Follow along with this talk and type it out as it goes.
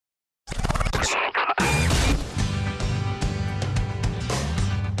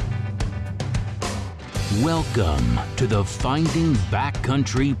Welcome to the Finding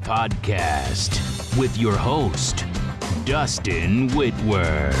Backcountry Podcast with your host, Dustin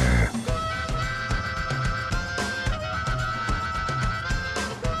Whitwer.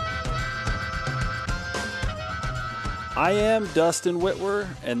 I am Dustin Whitwer,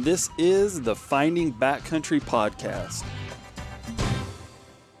 and this is the Finding Backcountry Podcast.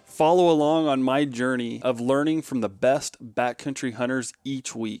 Follow along on my journey of learning from the best backcountry hunters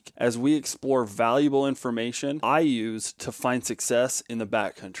each week as we explore valuable information I use to find success in the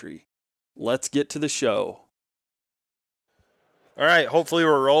backcountry. Let's get to the show. All right, hopefully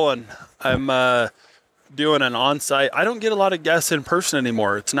we're rolling. I'm doing an on-site. I don't get a lot of guests in person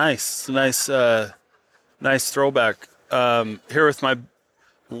anymore. It's nice. It's a nice throwback. Here with my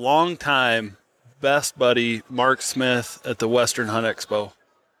longtime best buddy, Mark Smith at the Western Hunt Expo.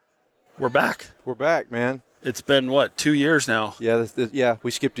 We're back. We're back, man. It's been, 2 years now? Yeah, we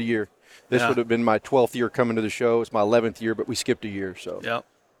skipped a year. This would have been my 12th year coming to the show. It's my 11th year, but we skipped a year. So.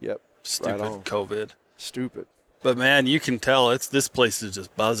 Yep. Stupid right COVID. Stupid. But, man, you can tell this place is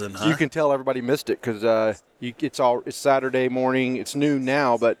just buzzing, huh? You can tell everybody missed it because it's Saturday morning. It's noon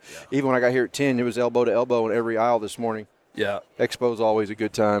now, but even when I got here at 10, it was elbow to elbow in every aisle this morning. Yeah. Expo's always a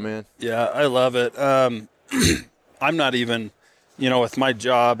good time, man. Yeah, I love it. I'm not even... with my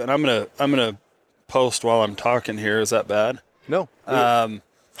job, and I'm gonna post while I'm talking here. Is that bad? No.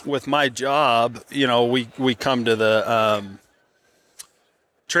 With my job, we come to the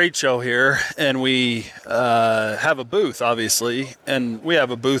trade show here, and we have a booth, obviously, and we have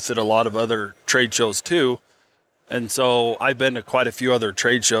a booth at a lot of other trade shows too. And so I've been to quite a few other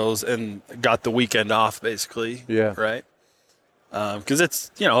trade shows and got the weekend off, basically. Yeah. Right. Because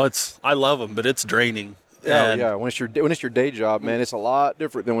I love them, but it's draining. Yeah. When it's your day job, man, it's a lot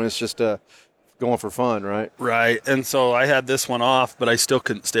different than when it's just going for fun, right? Right. And so I had this one off, but I still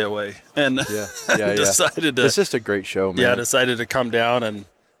couldn't stay away. And decided to. It's just a great show, man. Yeah, decided to come down and,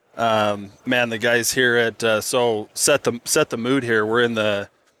 the guys here at so set the mood here. We're in the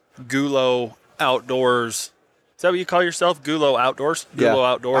Gulo Outdoors. Is that what you call yourself? Gulo Outdoors. Gulo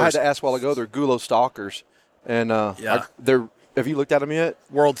Outdoors. I had to ask a while ago. They're Gulo Stalkers, and they're. Have you looked at them yet?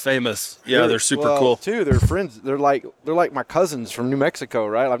 World famous. Yeah, they're super cool. Too. They're friends. They're like my cousins from New Mexico,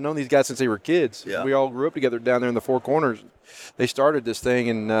 right? I've known these guys since they were kids. Yeah. We all grew up together down there in the Four Corners. They started this thing,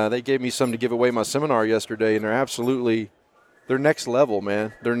 and they gave me some to give away my seminar yesterday, and they're next level,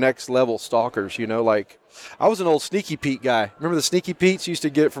 man. They're next level stalkers, like I was an old Sneaky Pete guy. Remember the Sneaky Petes you used to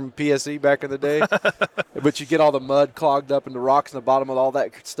get from PSE back in the day? But you get all the mud clogged up in the rocks in the bottom of all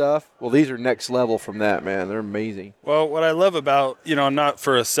that stuff. Well, these are next level from that, man. They're amazing. Well, what I love about, not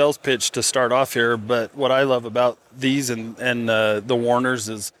for a sales pitch to start off here, but what I love about these and the Warners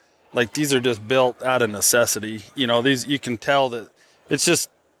is these are just built out of necessity. These, you can tell that it's just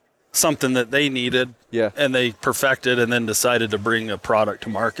something that they needed, and they perfected, and then decided to bring a product to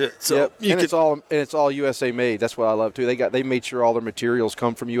market. So it's all USA made. That's what I love too. They made sure all their materials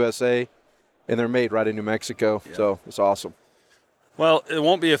come from USA, and they're made right in New Mexico. Yeah. So it's awesome. Well, it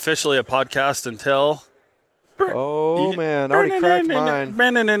won't be officially a podcast until. Oh man, I already cracked mine.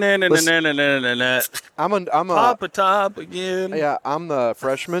 I'm a Papa Top again. Yeah, I'm the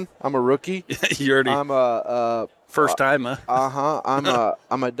freshman. I'm a rookie. You already. I'm a. First time, huh?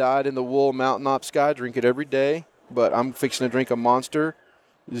 I'm a dyed-in-the-wool Mountain Op Sky. Drink it every day, but I'm fixing to drink a Monster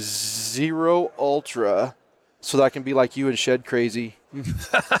Zero Ultra so that I can be like you and shed crazy.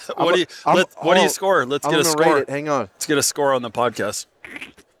 What do you score? Let's get a score. Rate it. Hang on. Let's get a score on the podcast.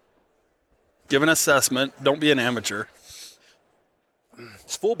 Give an assessment. Don't be an amateur.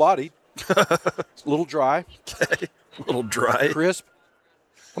 It's full-bodied. It's a little dry. Okay. A little dry. Crisp.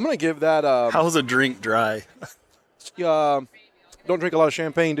 I'm going to give that how's a drink dry? Don't drink a lot of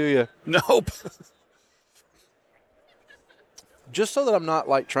champagne, do you? Nope. Just so that I'm not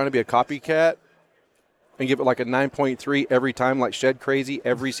trying to be a copycat and give it a 9.3 every time, like Shed Crazy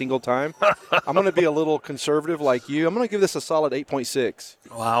every single time. I'm going to be a little conservative like you. I'm going to give this a solid 8.6.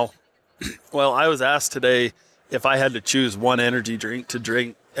 Wow. Well, I was asked today if I had to choose one energy drink to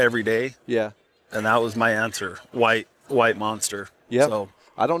drink every day. Yeah. And that was my answer. White Monster. Yeah. So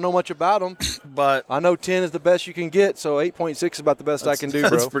I don't know much about them, but I know 10 is the best you can get, so 8.6 is about the best I can do, bro.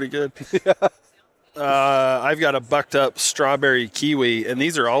 That's pretty good. I've got a bucked up strawberry kiwi, and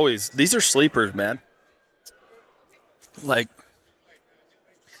these are sleepers, man.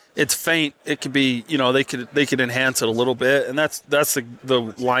 It's faint. It could be, they could enhance it a little bit, and that's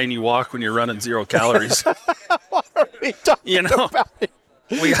the line you walk when you're running 0 calories. What are we talking about?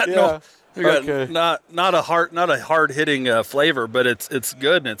 We got not a hard hitting flavor, but it's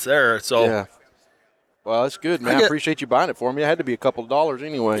good and it's there. So Well, that's good, man. I appreciate you buying it for me. It had to be a couple of dollars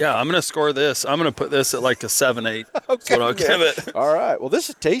anyway. Yeah, I'm going to score this. I'm going to put this at like a 7-8. That's what I'll give it. All right. Well, this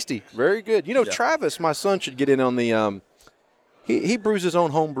is tasty. Very good. You know, Travis, my son, should get in on the he brews his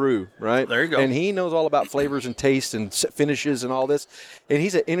own home brew, right? There you go. And he knows all about flavors and taste and finishes and all this. And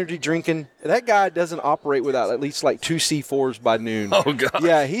he's an energy drinking. That guy doesn't operate without at least like 2 C4s by noon. Oh, God.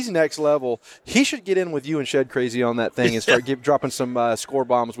 Yeah, he's next level. He should get in with you and Shed Crazy on that thing and start dropping some score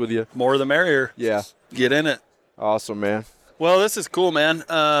bombs with you. More the merrier. Yeah. Get in it. Awesome, man. Well, this is cool, man.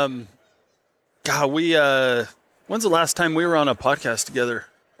 God, when's the last time we were on a podcast together?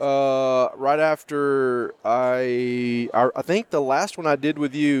 Right after I think the last one I did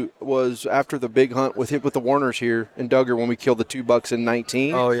with you was after the big hunt with the Warners here in Duggar when we killed the 2 bucks in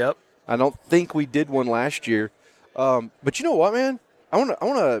 19. Oh, yep. I don't think we did one last year. But you know what, man?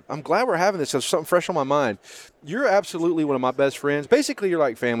 I'm glad we're having this. There's something fresh on my mind. You're absolutely one of my best friends. Basically, you're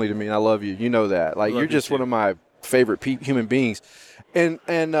like family to me, and I love you. You know that. Like, you're just one of my favorite human beings. And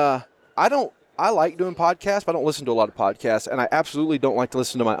I like doing podcasts, but I don't listen to a lot of podcasts, and I absolutely don't like to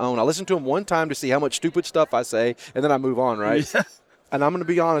listen to my own. I listen to them one time to see how much stupid stuff I say, and then I move on, right? Yeah. And I'm going to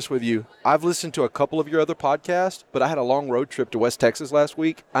be honest with you. I've listened to a couple of your other podcasts, but I had a long road trip to West Texas last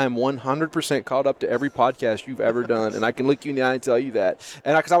week. I am 100% caught up to every podcast you've ever done, and I can look you in the eye and tell you that.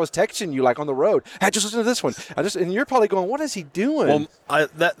 And because I was texting you like on the road, I just listened to this one. And you're probably going, what is he doing? Well,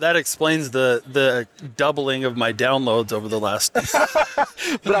 that explains the doubling of my downloads over the last.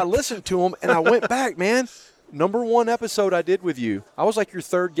 But I listened to them, and I went back, man. Number 1 episode I did with you. I was like your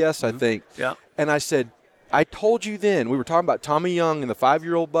 3rd guest, I think. Yeah. And I said, I told you then, we were talking about Tommy Young and the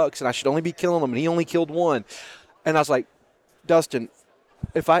 5-year-old bucks, and I should only be killing them, and he only killed 1. And I was like, Dustin,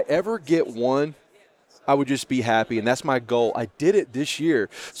 if I ever get 1, I would just be happy, and that's my goal. I did it this year.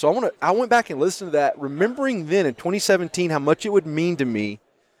 So I went back and listened to that, remembering then in 2017 how much it would mean to me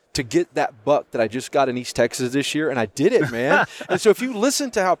to get that buck that I just got in East Texas this year, and I did it, man. And so if you listen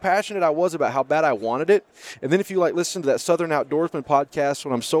to how passionate I was about how bad I wanted it, and then if you listen to that Southern Outdoorsman podcast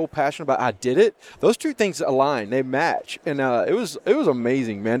when I'm so passionate about I did it, those 2 things align, they match. And it was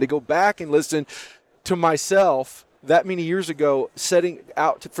amazing, man, to go back and listen to myself that many years ago setting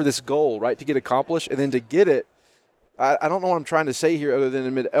out for this goal, right, to get accomplished, and then to get it. I don't know what I'm trying to say here other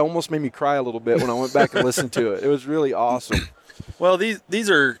than it almost made me cry a little bit when I went back and listened to it. It was really awesome. Well, these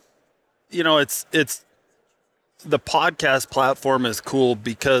are, it's the podcast platform is cool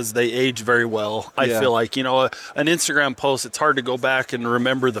because they age very well. I feel like, an Instagram post, it's hard to go back and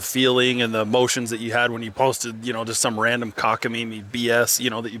remember the feeling and the emotions that you had when you posted, just some random cockamamie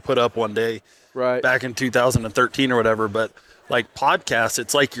BS, that you put up one day back in 2013 or whatever. But like podcasts,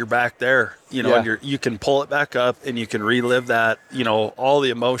 it's like you're back there, and you can pull it back up and you can relive that, all the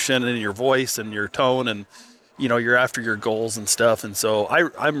emotion in your voice and your tone, and you're after your goals and stuff. And so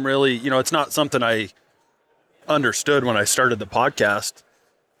I'm really, it's not something I understood when I started the podcast.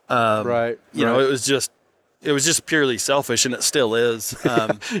 It was just purely selfish, and it still is.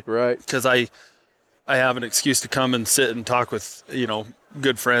 Right. Because I have an excuse to come and sit and talk with,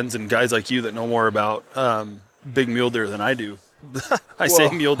 good friends and guys like you that know more about big mule deer than I do. Say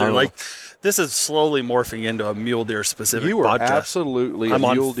mule deer like this is slowly morphing into a mule deer specific podcast. You were absolutely a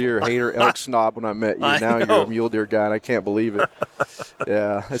mule deer hater, elk snob when I met you. Now you're a mule deer guy, and I can't believe it.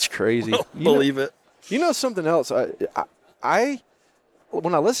 Yeah, that's crazy. Believe it. Something else. I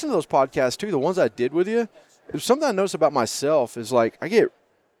when I listen to those podcasts too, the ones I did with you, something I notice about myself is like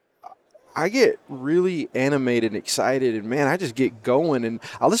I get really animated and excited, and man, I just get going. And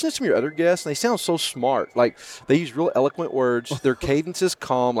I listen to some of your other guests, and they sound so smart. Like they use real eloquent words. Their cadence is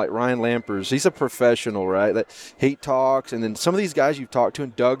calm, like Ryan Lampers. He's a professional, right? That hate talks, and then some of these guys you've talked to,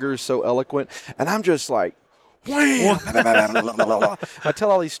 and Duggar is so eloquent, and I'm just like, wham! I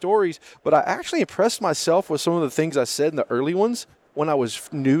tell all these stories, but I actually impressed myself with some of the things I said in the early ones. When I was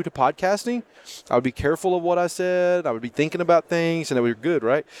new to podcasting, I would be careful of what I said. I would be thinking about things, and they were good,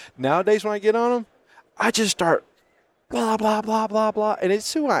 right? Nowadays, when I get on them, I just start blah, blah, blah, blah, blah. And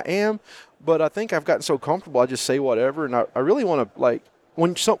it's who I am, but I think I've gotten so comfortable, I just say whatever. And I really want to, I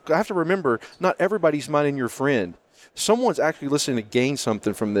have to remember, not everybody's minding your friend. Someone's actually listening to gain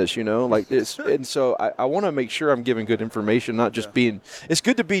something from this, like this. And so I want to make sure I'm giving good information, not just being – it's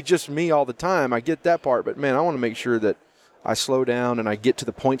good to be just me all the time. I get that part, but, man, I want to make sure that I slow down and I get to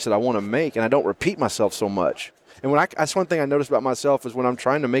the points that I want to make, and I don't repeat myself so much. And that's one thing I noticed about myself is when I'm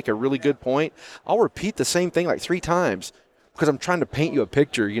trying to make a really good point, I'll repeat the same thing like 3 times because I'm trying to paint you a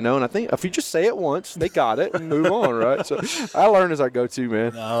picture, And I think if you just say it once, they got it and move on, right? So I learn as I go too,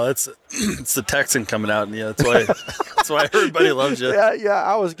 man. No, it's the Texan coming out in you. That's why everybody loves you. Yeah.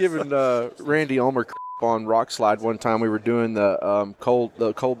 I was giving Randy Ulmer on Rock Slide one time. We were doing the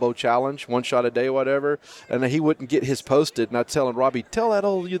cold bow challenge, 1 shot a day, whatever, and he wouldn't get his posted. And I'd tell Robbie, tell that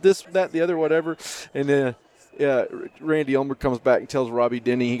old you this, that, the other, whatever. And then Randy Ulmer comes back and tells Robbie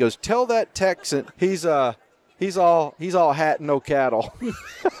Denny, he goes, tell that Texan he's all hat and no cattle.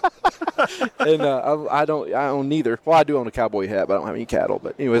 And I own neither. Well, I do own a cowboy hat, but I don't have any cattle.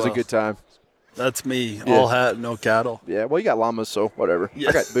 But anyway, it was a good time. That's me. Yeah. All hat, no cattle. Yeah, well, you got llamas, so whatever. Yeah.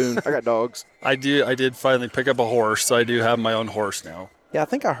 I got Boone. I got dogs. I did finally pick up a horse, so I do have my own horse now. Yeah, I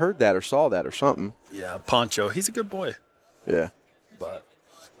think I heard that or saw that or something. Yeah, Poncho. He's a good boy. Yeah. But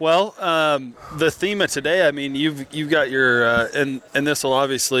well, the theme of today, I mean, you've got your and this will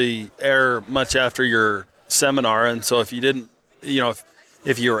obviously air much after your seminar, and so if you didn't,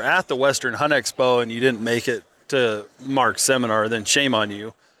 if you were at the Western Hunt Expo and you didn't make it to Mark's seminar, then shame on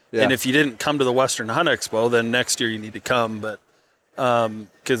you. Yeah. And if you didn't come to the Western Hunt Expo, then next year you need to come. But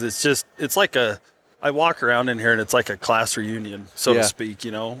because it's like I walk around in here and it's like a class reunion, so to speak,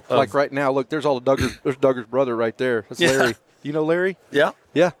 Like right now, look, there's Duggar's brother right there. That's Larry. You know Larry? Yeah.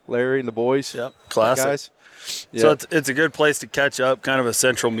 Yeah, Larry and the boys. Yeah, classic. Guys. Yeah. So it's a good place to catch up, kind of a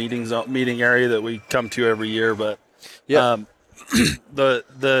central meeting area that we come to every year. But the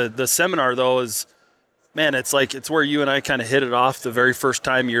seminar though is, man, it's where you and I kind of hit it off the very first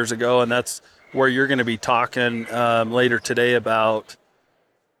time years ago, and that's where you're going to be talking later today about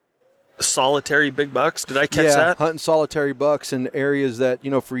solitary big bucks. Did I catch that? Yeah, hunting solitary bucks in areas that,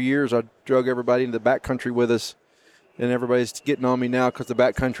 for years I drug everybody into the backcountry with us, and everybody's getting on me now because the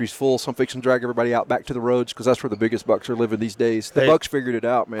backcountry's full, so I'm fixing to drag everybody out back to the roads because that's where the biggest bucks are living these days. The bucks figured it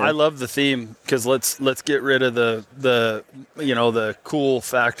out, man. I love the theme because let's get rid of the cool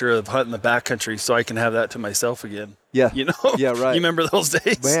factor of hunting the backcountry so I can have that to myself again. Yeah. Yeah, right. You remember those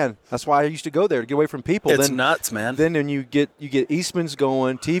days? Man, that's why I used to go there to get away from people. It's nuts, man. Then you get Eastman's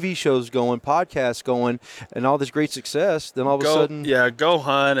going, TV shows going, podcasts going, and all this great success. Then all of a sudden, go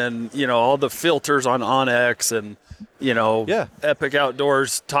hunt, and all the filters on OnX, and Epic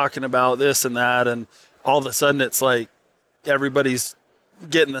Outdoors talking about this and that, and all of a sudden it's like everybody's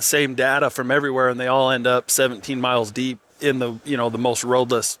getting the same data from everywhere, and they all end up 17 miles deep in the the most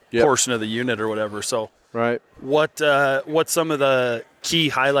roadless portion of the unit or whatever. So. Right. What's some of the key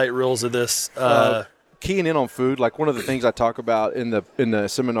highlight reels of this? Keying in on food, like one of the things I talk about in the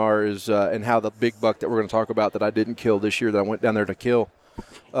seminar is and how the big buck that we're going to talk about that I didn't kill this year that I went down there to kill.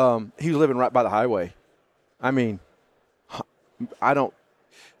 He was living right by the highway. I mean,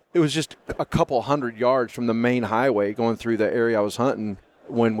 it was just a couple 100 yards from the main highway going through the area I was hunting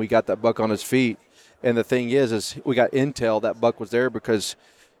when we got that buck on his feet. And the thing is we got intel that buck was there because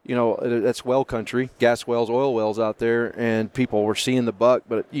that's well country, gas wells, oil wells out there, and people were seeing the buck,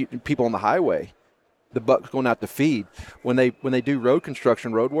 but people on the highway, the buck's going out to feed. When they do road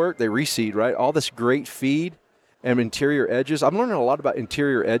construction, road work, they reseed, right? All this great feed and interior edges. I'm learning a lot about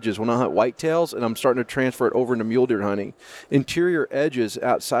interior edges when I hunt whitetails, and I'm starting to transfer it over into mule deer hunting. Interior edges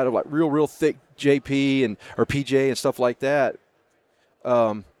outside of like real thick JP or PJ and stuff like that.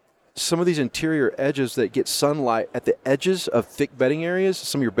 Some of these interior edges that get sunlight at the edges of thick bedding areas,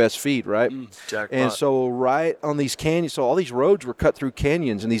 some of your best feed, right? Jackpot. And so right on these canyons, so all these roads were cut through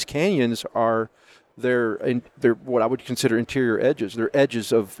canyons, and these canyons they're what I would consider interior edges. They're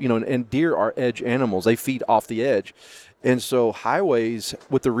edges of, and deer are edge animals. They feed off the edge. And so highways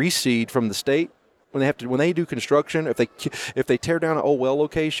with the reseed from the state, when they do construction, if they tear down an old well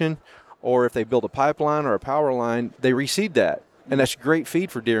location or if they build a pipeline or a power line, they reseed that. And that's great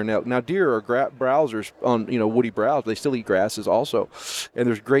feed for deer and elk. Now, deer are browsers on, woody browse. They still eat grasses also. And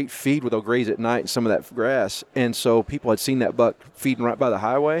there's great feed where they'll graze at night and some of that grass. And so people had seen that buck feeding right by the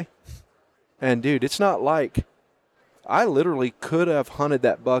highway. And, dude, it's not like I literally could have hunted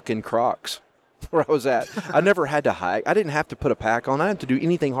that buck in Crocs where I was at. I never had to hike. I didn't have to put a pack on. I didn't have to do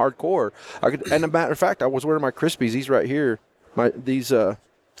anything hardcore. And as a matter of fact, I was wearing my Crispies. These right here, Ativas.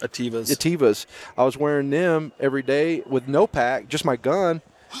 I was wearing them every day with no pack, just my gun,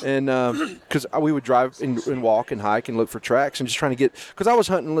 and because we would drive and walk and hike and look for tracks and just trying to get – because I was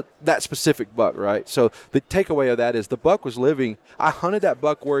hunting that specific buck, right? So the takeaway of that is the buck was living – I hunted that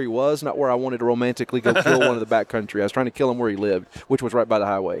buck where he was, not where I wanted to romantically go kill one of the backcountry. I was trying to kill him where he lived, which was right by the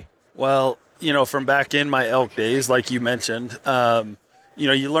highway. Well, from back in my elk days, like you mentioned,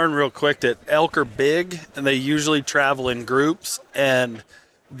 you learn real quick that elk are big and they usually travel in groups, and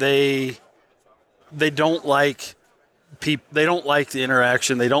they don't like people. They don't like the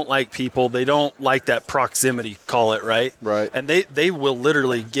interaction. They don't like people. They don't like that proximity, call it, right? Right. And they will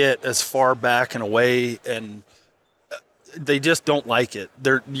literally get as far back and away and they just don't like it.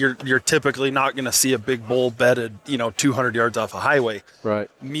 You're typically not going to see a big bull bedded, 200 yards off a highway. Right.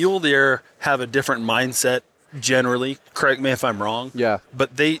 Mule deer have a different mindset generally. Correct me if I'm wrong. Yeah.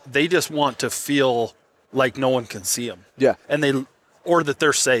 But they just want to feel like no one can see them. Yeah. Or that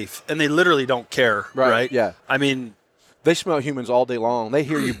they're safe, and they literally don't care. Right. Yeah. I mean, they smell humans all day long. They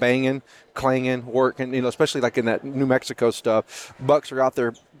hear you banging, clanging, working, especially like in that New Mexico stuff. Bucks are out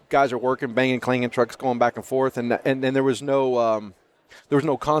there, guys are working, banging, clanging, trucks going back and forth, and there was no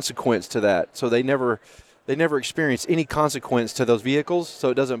consequence to that. So they never experienced any consequence to those vehicles, so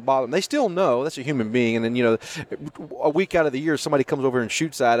it doesn't bother them. They still know that's a human being, and then a week out of the year somebody comes over and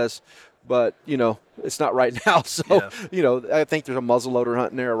shoots at us, but it's not right now. So I think there's a muzzleloader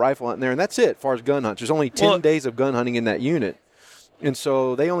hunting there, a rifle hunting there, and that's it as far as gun hunts. There's only 10 days of gun hunting in that unit, and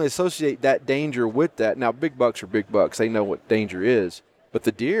so they only associate that danger with that. Now big bucks are big bucks; they know what danger is, but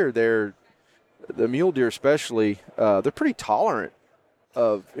the deer, the mule deer especially, they're pretty tolerant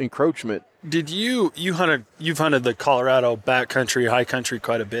of encroachment. Did you've hunted the Colorado backcountry, high country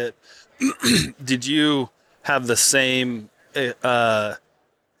quite a bit. Did you have the same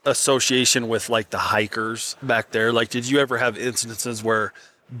association with like the hikers back there? Like, did you ever have instances where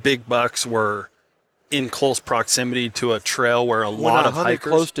big bucks were in close proximity to a trail where a lot of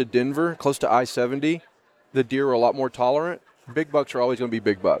hikers? Close to Denver, close to I-70, the deer are a lot more tolerant. Big bucks are always going to be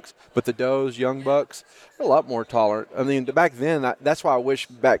big bucks, but the does, young bucks, are a lot more tolerant. I mean, back then, that's why I wish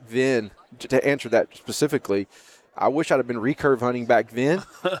back then, to answer that specifically, I wish I'd have been recurve hunting back then,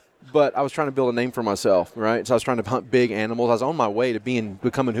 but I was trying to build a name for myself, right? So I was trying to hunt big animals. I was on my way to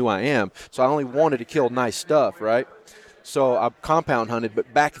becoming who I am, so I only wanted to kill nice stuff, right? So I compound hunted,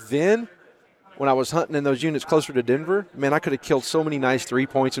 but back then, when I was hunting in those units closer to Denver, man, I could have killed so many nice 3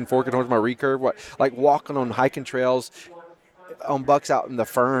 points and fork and horns, my recurve, like walking on hiking trails, on bucks out in the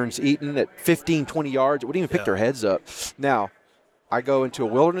ferns, eating at 15, 20 yards. It wouldn't even pick their heads up. Now, I go into a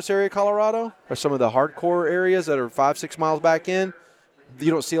wilderness area, Colorado, or some of the hardcore areas that are 5-6 miles back in. You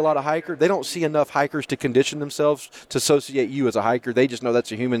don't see a lot of hikers. They don't see enough hikers to condition themselves to associate you as a hiker. They just know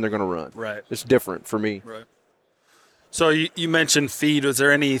that's a human. They're going to run. Right. It's different for me. Right. So you mentioned feed. Was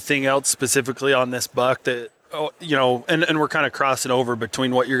there anything else specifically on this buck that, and we're kind of crossing over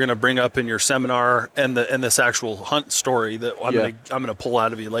between what you're going to bring up in your seminar and this actual hunt story that I'm going to pull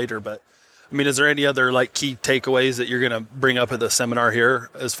out of you later. But I mean, is there any other like key takeaways that you're going to bring up at the seminar here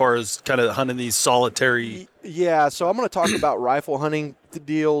as far as kind of hunting these solitary? Yeah. So I'm going to talk about rifle hunting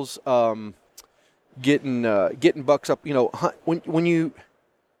deals, getting bucks up.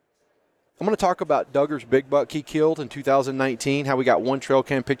 I'm going to talk about Duggar's big buck he killed in 2019, how we got one trail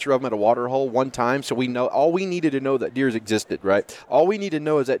cam picture of him at a water hole one time, so we know all we needed to know that deer's existed, right? All we need to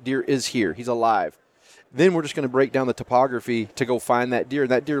know is that deer is here. He's alive. Then we're just going to break down the topography to go find that deer.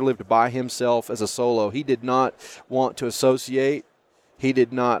 That deer lived by himself as a solo. He did not want to associate. He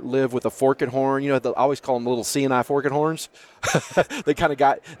did not live with a forked horn. I always call them little CNI forked horns. They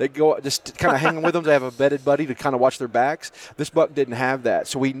go just kind of hanging with them. They have a bedded buddy to kind of watch their backs. This buck didn't have that.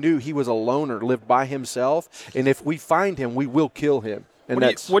 So we knew he was a loner, lived by himself. And if we find him, we will kill him. And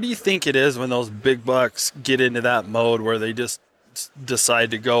what do you think it is when those big bucks get into that mode where they just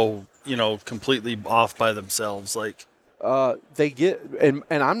decide to go, completely off by themselves? Like, they get, and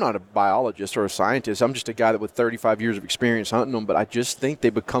I'm not a biologist or a scientist. I'm just a guy that with 35 years of experience hunting them, but I just think they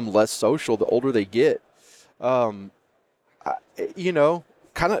become less social the older they get.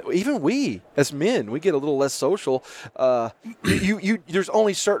 Kind of even we as men, we get a little less social. There's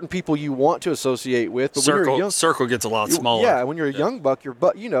only certain people you want to associate with. But circle gets a lot smaller. Yeah, when you're a young buck, you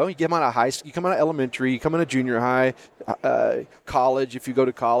come out of high school, you come out of elementary, you come out of junior high, college if you go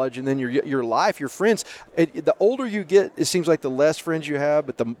to college, and then your life, your friends. The older you get, it seems like the less friends you have,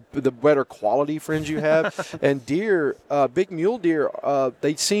 but the better quality friends you have. And deer, big mule deer,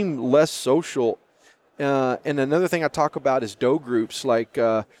 they seem less social. And another thing I talk about is doe groups. Like,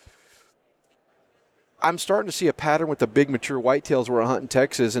 I'm starting to see a pattern with the big mature whitetails where I hunt in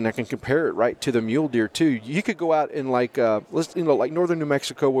Texas, and I can compare it right to the mule deer too. You could go out in like northern New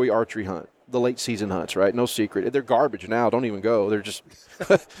Mexico where we archery hunt, the late season hunts, right? No secret. They're garbage now. Don't even go. They're just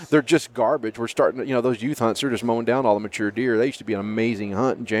they're just garbage. We're starting to, those youth hunts, they're just mowing down all the mature deer. They used to be an amazing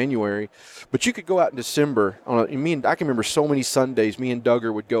hunt in January. But you could go out in December. I can remember so many Sundays me and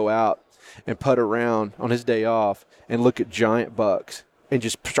Duggar would go out and putt around on his day off and look at giant bucks and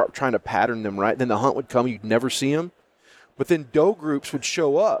just start trying to pattern them, right? Then the hunt would come, you'd never see them. But then doe groups would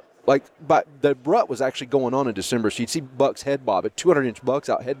show up. But the rut was actually going on in December, so you'd see bucks head bobbing, 200-inch bucks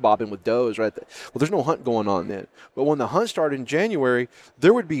out head bobbing with does right there. Well, there's no hunt going on then. But when the hunt started in January,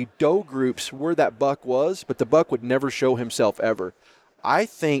 there would be doe groups where that buck was, but the buck would never show himself ever. I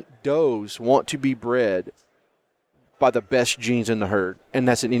think does want to be bred by the best genes in the herd, and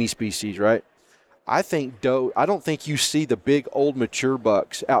that's in any species, right? I don't think you see the big old mature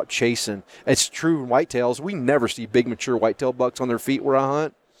bucks out chasing. It's true in whitetails. We never see big mature whitetail bucks on their feet where I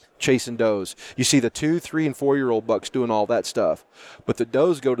hunt chasing does. You see the 2, 3, and 4-year-old bucks doing all that stuff. But the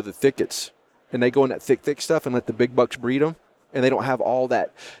does go to the thickets, and they go in that thick stuff and let the big bucks breed them, and they don't have all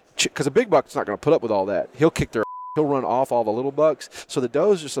that. Because a big buck's not going to put up with all that. He'll kick their He'll run off all the little bucks. So the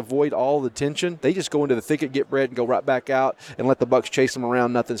does just avoid all the tension. They just go into the thicket, get bred, and go right back out and let the bucks chase them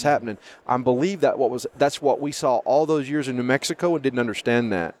around. Nothing's happening. I believe that's what we saw all those years in New Mexico and didn't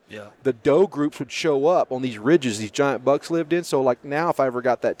understand that. Yeah. The doe groups would show up on these ridges these giant bucks lived in. So like now if I ever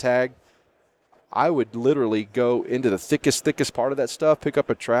got that tag, I would literally go into the thickest part of that stuff, pick up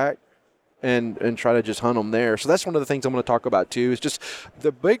a track, and try to just hunt them there. So that's one of the things I'm going to talk about too, is just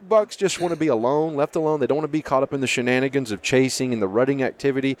the big bucks just want to be alone, left alone. They don't want to be caught up in the shenanigans of chasing and the rutting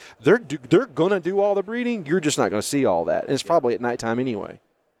activity. They're going to do all the breeding. You're just not going to see all that. And it's probably at nighttime anyway.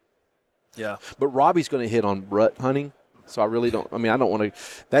 Yeah. But Robbie's going to hit on rut hunting. So I really don't – I mean, I don't want to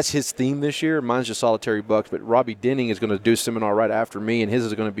 – that's his theme this year. Mine's just solitary bucks. But Robbie Denning is going to do a seminar right after me, and his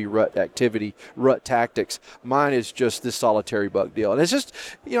is going to be rut activity, rut tactics. Mine is just this solitary buck deal. And it's just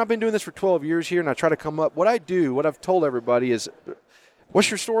 – I've been doing this for 12 years here, and I try to come up – what I've told everybody is,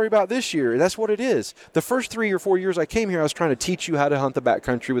 what's your story about this year? And that's what it is. The first 3 or 4 years I came here, I was trying to teach you how to hunt the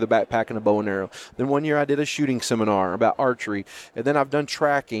backcountry with a backpack and a bow and arrow. Then one year I did a shooting seminar about archery. And then I've done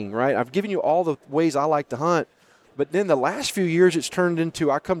tracking, right? I've given you all the ways I like to hunt. But then the last few years it's turned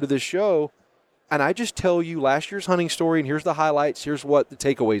into I come to this show and I just tell you last year's hunting story and here's the highlights, here's what the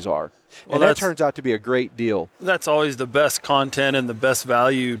takeaways are. Well, and that turns out to be a great deal. That's always the best content and the best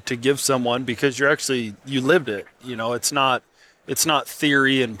value to give someone because you lived it. It's not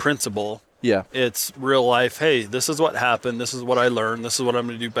theory and principle. Yeah. It's real life. Hey, this is what happened. This is what I learned. This is what I'm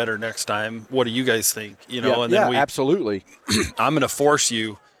going to do better next time. What do you guys think? Absolutely. I'm going to force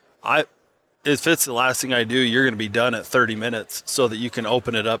you. If it's the last thing I do, you're going to be done at 30 minutes so that you can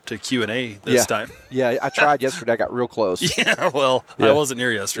open it up to Q&A this time. Yeah, I tried yesterday. I got real close. I wasn't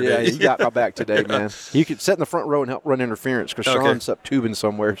here yesterday. Yeah, you got my back today, man. You could sit in the front row and help run interference because Sean's up tubing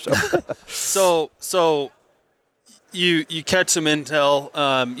somewhere. So you catch some intel.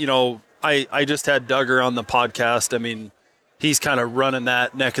 I just had Duggar on the podcast. I mean, he's kind of running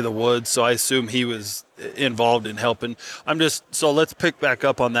that neck of the woods, so I assume he was involved in helping. So let's pick back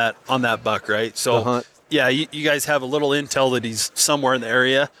up on that buck, right? So the hunt. Yeah, you guys have a little intel that he's somewhere in the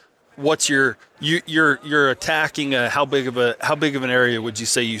area. What's you're attacking how big of an area would you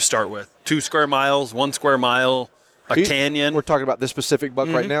say you start with? 2 square miles, 1 square mile, canyon? We're talking about this specific buck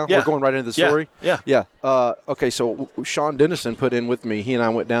right now? Yeah. We're going right into the story? Yeah. Okay, so Sean Dennison put in with me. He and I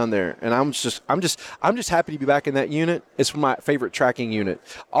went down there, and I'm just happy to be back in that unit. It's my favorite tracking unit.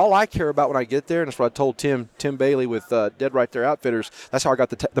 All I care about when I get there, and that's what I told Tim Bailey with Dead Right There Outfitters, that's how I got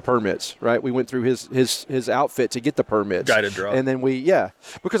the permits, right? We went through his outfit to get the permits. Guided draw. And then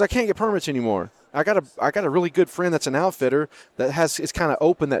because I can't get permits anymore. I got a really good friend that's an outfitter that is kind of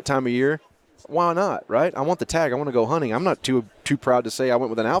open that time of year. Why not, right? I want the tag. I want to go hunting. I'm not too proud to say I went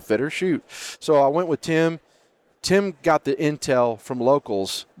with an outfitter. Shoot. So I went with Tim. Tim got the intel from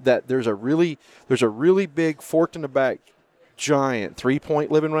locals that there's a really big forked in the back giant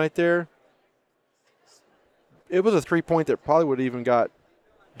 3-point living right there. It was a 3-point that probably would have even got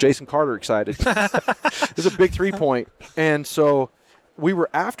Jason Carter excited. It was a big 3-point. And so we were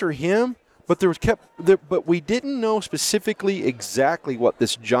after him. But we didn't know specifically exactly what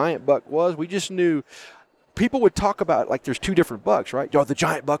this giant buck was. We just knew people would talk about like there's 2 different bucks, right? The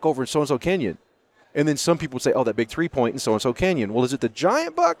giant buck over in so-and-so canyon. And then some people would say, that big 3-point in so-and-so canyon. Well, is it the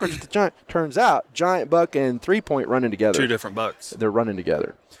giant buck or is it the giant? Turns out giant buck and 3-point running together. 2 different bucks. They're running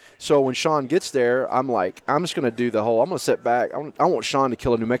together. So when Sean gets there, I'm like, I'm just going to do I'm going to sit back. I want Sean to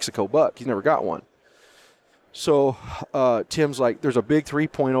kill a New Mexico buck. He's never got one. So Tim's like, there's a big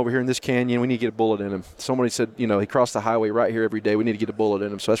 3-point over here in this canyon. We need to get a bullet in him. Somebody said, he crossed the highway right here every day. We need to get a bullet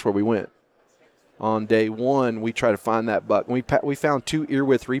in him. So that's where we went. On day 1, we tried to find that buck. We found 2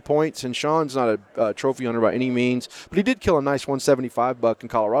 ear-width 3-points, and Sean's not a trophy hunter by any means, but he did kill a nice 175 buck in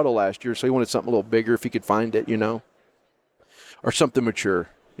Colorado last year, so he wanted something a little bigger if he could find it, or something mature.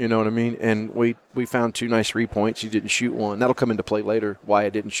 You know what I mean? And we found 2 nice 3-points. He didn't shoot one. That'll come into play later, why I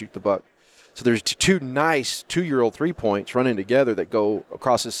didn't shoot the buck. So there's 2 nice 2-year-old 3-points running together that go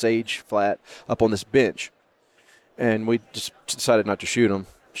across this sage flat up on this bench. And we just decided not to shoot them.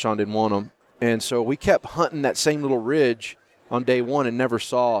 Sean didn't want them. And so we kept hunting that same little ridge on day 1 and never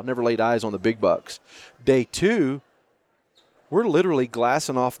laid eyes on the big bucks. Day 2, we're literally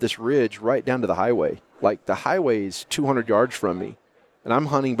glassing off this ridge right down to the highway. Like the highway is 200 yards from me. And I'm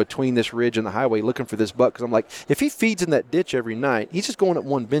hunting between this ridge and the highway looking for this buck because I'm like, if he feeds in that ditch every night, he's just going up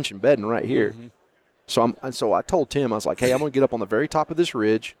one bench and bedding right here. Mm-hmm. So I told Tim, I was like, hey, I'm going to get up on the very top of this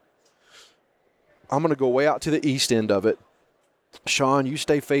ridge. I'm going to go way out to the east end of it. Sean, you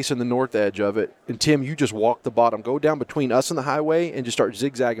stay facing the north edge of it. And Tim, you just walk the bottom. Go down between us and the highway and just start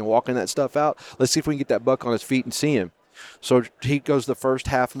zigzagging, walking that stuff out. Let's see if we can get that buck on his feet and see him. So he goes the first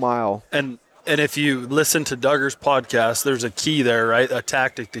half mile. And if you listen to Duggar's podcast, there's a key there, right? A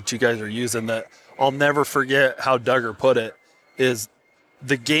tactic that you guys are using that I'll never forget how Duggar put it is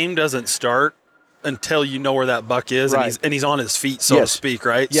the game doesn't start until you know where that buck is, right. and he's on his feet, so to speak,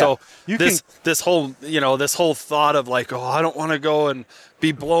 right? Yeah. So this whole thought of like, oh, I don't want to go and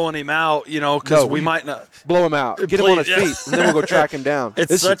be blowing him out, because we might not blow him out, get him on his feet, and then we'll go track him down.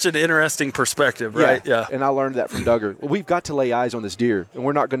 It's such an interesting perspective, right? Yeah. And I learned that from Duggar. Well, we've got to lay eyes on this deer, and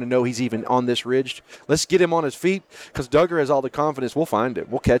we're not going to know he's even on this ridge. Let's get him on his feet because Duggar has all the confidence. We'll find him.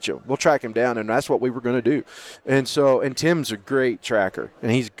 We'll catch him. We'll track him down, and that's what we were going to do. And Tim's a great tracker,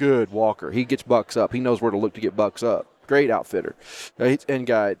 and he's a good walker. He gets bucks up. He knows where to look to get bucks up. Great outfitter and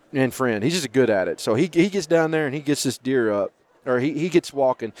guide and friend. He's just good at it. So he gets down there, and he gets this deer up. Or he gets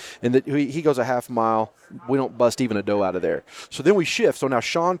walking, and he goes a half mile. We don't bust even a doe out of there. So then we shift. So now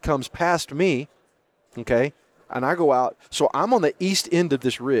Sean comes past me, okay, and I go out. So I'm on the east end of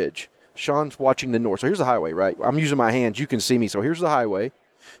this ridge. Sean's watching the north. So here's the highway, right? I'm using my hands. You can see me. So here's the highway.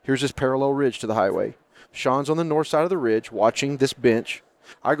 Here's this parallel ridge to the highway. Sean's on the north side of the ridge watching this bench.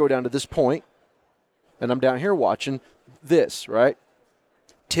 I go down to this point, and I'm down here watching this, right?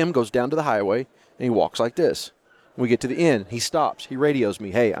 Tim goes down to the highway, and he walks like this. We get to the end. He stops. He radios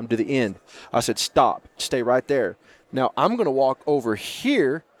me, hey, I'm to the end. I said, stop. Stay right there. Now, I'm going to walk over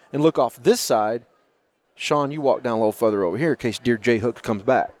here and look off this side. Sean, you walk down a little further over here in case deer J Hook comes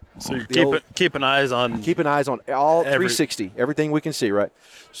back. So you're keeping eyes on all 360, everything we can see, right?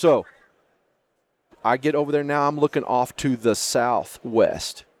 So I get over there now. I'm looking off to the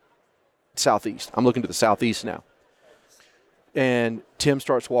southeast. I'm looking to the southeast now. And Tim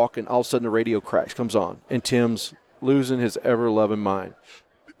starts walking. All of a sudden, the radio cracks, comes on. And Tim's losing his ever-loving mind.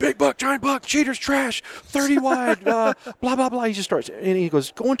 Big buck, giant buck, cheater's trash, 30 wide, blah, blah, blah. He just starts, and he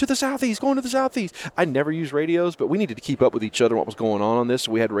goes, going to the southeast. I never use radios, but we needed to keep up with each other what was going on this.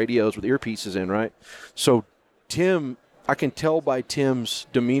 So we had radios with earpieces in, right? So Tim, I can tell by Tim's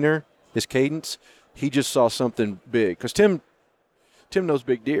demeanor, his cadence, he just saw something big. Because Tim knows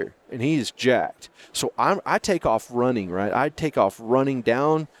big deer, and he's jacked. So I take off running, right? I take off running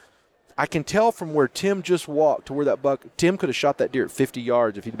down. I can tell from where Tim just walked to where that buck, Tim could have shot that deer at 50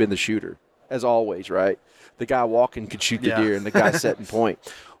 yards if he'd been the shooter, as always, right? The guy walking could shoot the deer, and the guy setting point.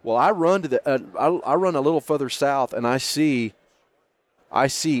 Well, I run I run a little further south, and I see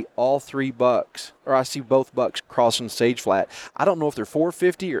all three bucks, or I see both bucks crossing Sage Flat. I don't know if they're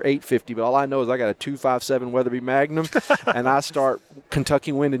 450 or 850, but all I know is I got a 257 Weatherby Magnum, and I start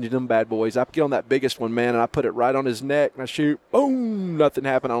Kentucky winding them bad boys. I get on that biggest one, man, and I put it right on his neck, and I shoot. Boom! Nothing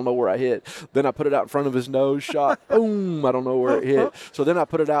happened. I don't know where I hit. Then I put it out in front of his nose, shot. Boom! I don't know where it hit. So then I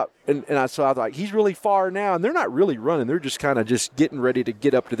put it out, and I was like, he's really far now, and they're not really running. They're just kind of just getting ready to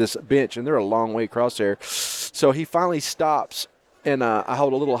get up to this bench, and they're a long way across there. So he finally stops. And I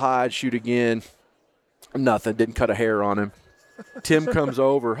hold a little high, shoot again. Nothing. Didn't cut a hair on him. Tim comes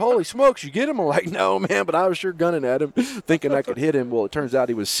over. Holy smokes, you get him? I'm like, no, man, but I was sure gunning at him, thinking I could hit him. Well, it turns out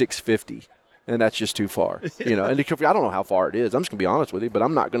he was 650, and that's just too far. And I don't know how far it is. I'm just going to be honest with you, but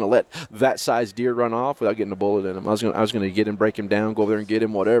I'm not going to let that size deer run off without getting a bullet in him. I was going to get him, break him down, go over there and get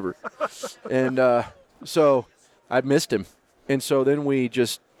him, whatever. And so I missed him. And so then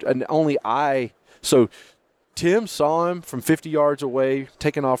so Tim saw him from 50 yards away,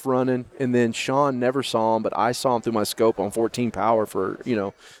 taking off running, and then Sean never saw him, but I saw him through my scope on 14 power for,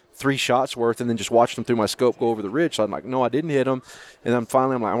 3 shots worth, and then just watched him through my scope go over the ridge. So I'm like, no, I didn't hit him. And then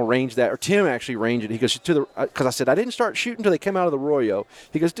finally I'm like, I'm going to range that. Or Tim actually ranged it. He goes, because I said, I didn't start shooting until they came out of the Royo.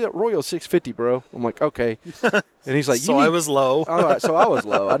 He goes, Royo's 650, bro. I'm like, okay. And he's like, I was low. All right, so I was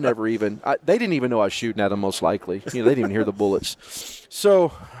low. They didn't even know I was shooting at them, most likely. They didn't even hear the bullets.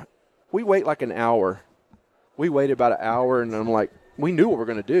 So we wait like an hour. We waited about an hour, and I'm like, we knew what we're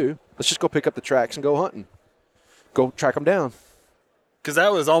going to do. Let's just go pick up the tracks and go hunting. Go track them down. Because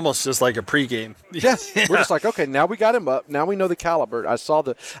that was almost just like a pregame. Yeah. We're just like, okay, now we got him up. Now we know the caliber.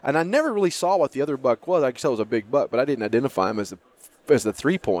 And I never really saw what the other buck was. I could tell it was a big buck, but I didn't identify him as the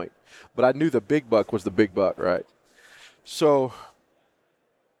 3-point. But I knew the big buck was the big buck, right? So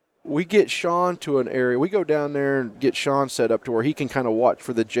we get Sean to an area. We go down there and get Sean set up to where he can kind of watch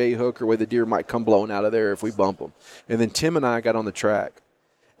for the J hook or where the deer might come blowing out of there if we bump them. And then Tim and I got on the track.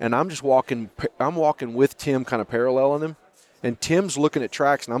 And I'm just walking. I'm walking with Tim, kind of paralleling him. And Tim's looking at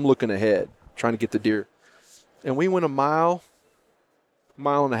tracks, and I'm looking ahead, trying to get the deer. And we went a mile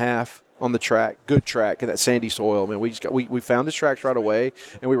and a half on the track, good track in that sandy soil. Man, we found his tracks right away,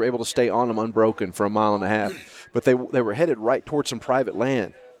 and we were able to stay on them unbroken for a mile and a half. But they were headed right towards some private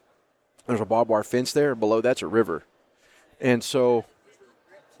land. There's a barbed wire fence there. Below that's a river. And so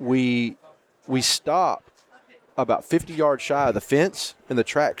we stopped about 50 yards shy of the fence, and the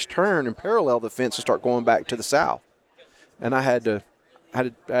tracks turn and parallel the fence and start going back to the south. And I had to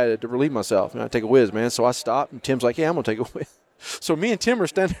relieve myself. I take a whiz, man. So I stopped, and Tim's like, yeah, I'm going to take a whiz. So me and Tim are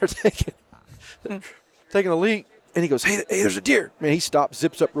standing there taking a leak, and he goes, hey, there's a deer. Man, he stops,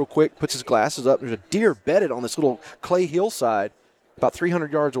 zips up real quick, puts his glasses up. There's a deer bedded on this little clay hillside about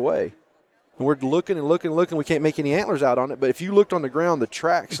 300 yards away. And we're looking and looking and looking. We can't make any antlers out on it. But if you looked on the ground, the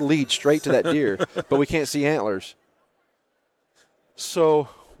tracks lead straight to that deer, but we can't see antlers. So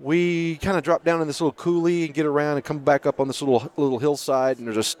we kind of drop down in this little coulee and get around and come back up on this little hillside, and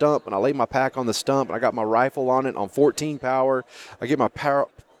there's a stump, and I lay my pack on the stump, and I got my rifle on it on 14 power. I get my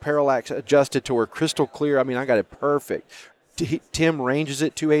parallax adjusted to where crystal clear. I mean, I got it perfect. Tim ranges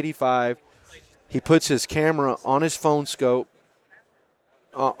it 285. He puts his camera on his phone scope,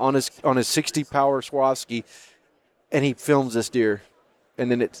 on his 60 power Swarovski, and he films this deer.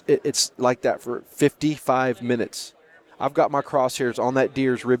 And then it's like that for 55 minutes. I've got my crosshairs on that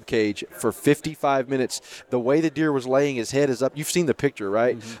deer's rib cage for 55 minutes. The way the deer was laying, his head is up. You've seen the picture,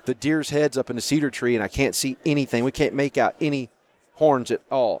 right? Mm-hmm. The deer's head's up in a cedar tree, and I can't see anything. We can't make out any horns at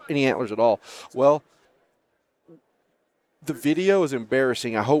all, any antlers at all. Well, the video is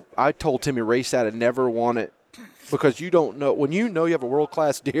embarrassing. I told Tim erase that and never want it, because you don't know. When you know you have a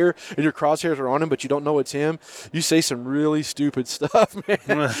world-class deer and your crosshairs are on him, but you don't know it's him, you say some really stupid stuff, man.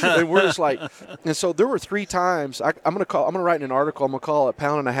 And we're just like, and so there were 3 times. I'm gonna write in an article. I'm gonna call it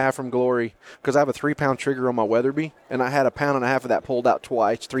 1.5 pounds from Glory, because I have a 3-pound trigger on my Weatherby, and I had 1.5 pounds of that pulled out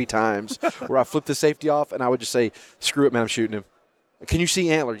twice, 3 times, where I flipped the safety off, and I would just say, "Screw it, man, I'm shooting him." Can you see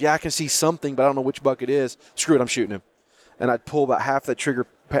antlers? Yeah, I can see something, but I don't know which buck it is. Screw it, I'm shooting him. And I'd pull about half that trigger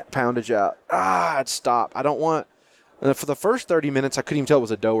poundage out. I'd stop. I don't want. And for the first 30 minutes, I couldn't even tell it was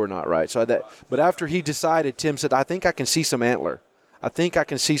a doe or not, right? So but after he decided, Tim said, I think I can see some antler. And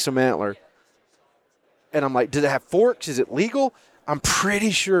I'm like, did it have forks? Is it legal? I'm pretty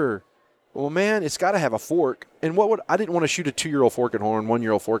sure. Well, man, it's got to have a fork. And I didn't want to shoot a 2-year-old fork and horn,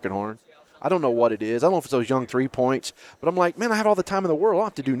 1-year-old fork and horn. I don't know what it is. I don't know if it's those young 3-points. But I'm like, man, I have all the time in the world. I don't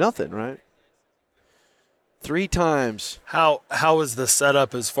have to do nothing, right? 3 times. How was the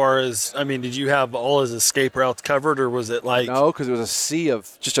setup as far as, I mean, did you have all his escape routes covered, or was it like? No, because it was a sea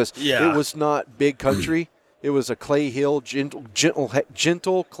of it was not big country. It was a clay hill,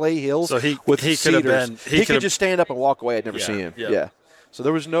 gentle clay hills. So he with could cedars. have been. He could just stand up and walk away. I'd never see him. Yeah. So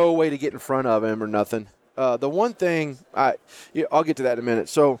there was no way to get in front of him or nothing. The one thing I'll get to that in a minute.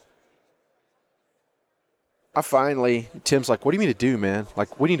 So Tim's like, what do you mean to do, man?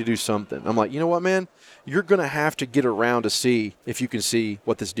 Like, we need to do something. I'm like, you know what, man? You're going to have to get around to see if you can see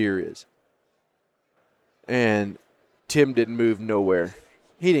what this deer is. And Tim didn't move nowhere.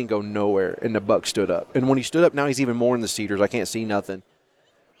 He didn't go nowhere, and the buck stood up. And when he stood up, now he's even more in the cedars. I can't see nothing.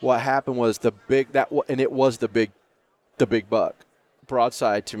 What happened was it was the big buck,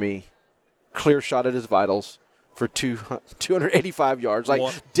 broadside to me, clear shot at his vitals for 285 yards,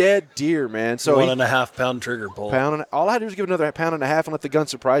 dead deer, man. So 1.5 pound trigger pull. All I had to do was give another 1.5 pounds and let the gun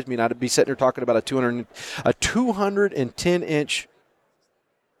surprise me, and I'd be sitting there talking about a 210-inch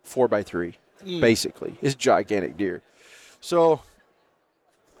 4x3, basically. It's a gigantic deer. So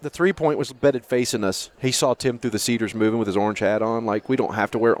the 3-point was bedded facing us. He saw Tim through the cedars moving with his orange hat on. Like, we don't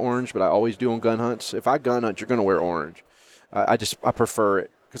have to wear orange, but I always do on gun hunts. If I gun hunt, you're going to wear orange. I prefer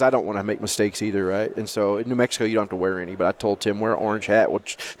it, because I don't want to make mistakes either, right? And so in New Mexico, you don't have to wear any. But I told Tim, wear an orange hat. Well,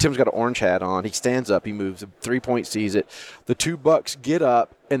 Tim's got an orange hat on. He stands up. He moves. The 3-point sees it. The 2 bucks get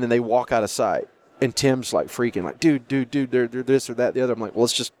up, and then they walk out of sight. And Tim's like freaking, like, dude, they're this or that, the other. I'm like, well,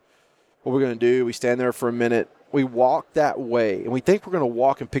 it's just what we're going to do. We stand there for a minute. We walk that way, and we think we're going to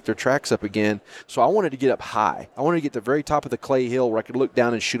walk and pick their tracks up again. So I wanted to get up high. I wanted to get to the very top of the clay hill where I could look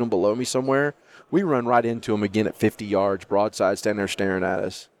down and shoot them below me somewhere. We run right into them again at 50 yards, broadside, standing there staring at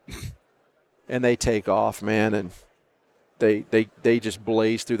us. And they take off, man, and they just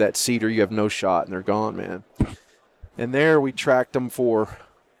blaze through that cedar. You have no shot, and they're gone, man. And there we tracked them from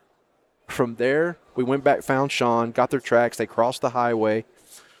there, we went back, found Sean, got their tracks. They crossed the highway.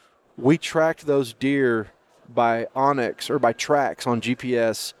 We tracked those deer by Onyx or by tracks on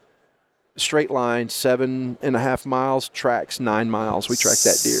GPS, straight line, 7.5 miles, tracks 9 miles. We tracked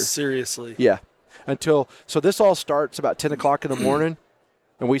that deer. Seriously? Yeah. So this all starts about 10 o'clock in the morning,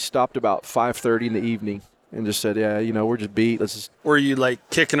 and we stopped about 5:30 in the evening. and just said, yeah, we're just beat. Let's just. Were you like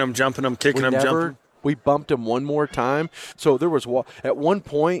kicking them, jumping them, kicking them, jumping? We bumped him one more time. So there was at one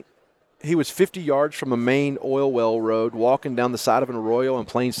point. He was 50 yards from a main oil well road, walking down the side of an arroyo in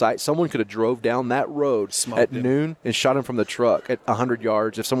plain sight. Someone could have drove down that road at noon and shot him from the truck at 100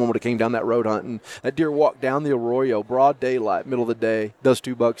 yards if someone would have came down that road hunting. That deer walked down the arroyo, broad daylight, middle of the day. Those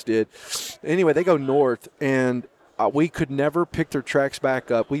 2 bucks did. Anyway, they go north, and we could never pick their tracks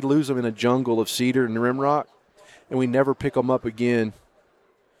back up. We lose them in a jungle of cedar and rimrock, and we never pick them up again.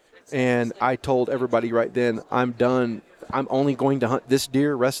 And I told everybody right then, I'm done. I'm only going to hunt this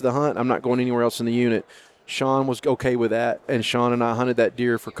deer, rest of the hunt. I'm not going anywhere else in the unit. Sean was okay with that, and Sean and I hunted that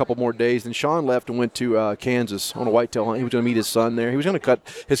deer for a couple more days. Then Sean left and went to Kansas on a whitetail hunt. He was going to meet his son there. He was going to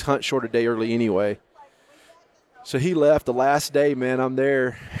cut his hunt short a day early anyway. So he left. The last day, man, I'm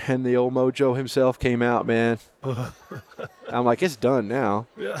there, and the old Mojo himself came out, man. I'm like, it's done now.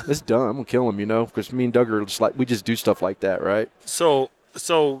 Yeah. It's done. I'm going to kill him, because me and Doug are just like, we just do stuff like that, right? So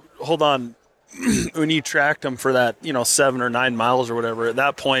hold on. When you tracked them for that, 7 or 9 miles or whatever, at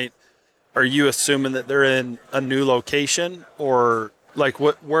that point, are you assuming that they're in a new location, or like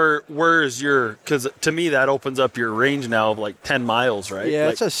where is your? Because to me that opens up your range now of like 10 miles, right? Yeah,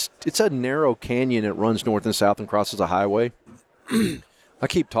 like, it's a narrow canyon that runs north and south and crosses a highway. I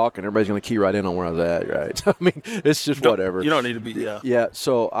keep talking. Everybody's going to key right in on where I was at, right? I mean, it's just whatever. You don't need to be, yeah. Yeah,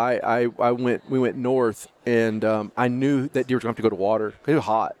 so we went north, and I knew that deer was going to have to go to water. It was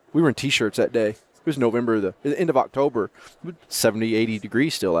hot. We were in T-shirts that day. It was November, the end of October, 70, 80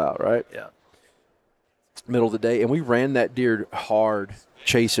 degrees still out, right? Yeah. Middle of the day, and we ran that deer hard,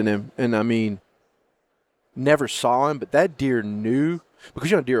 chasing him. And, I mean, never saw him, but that deer knew, because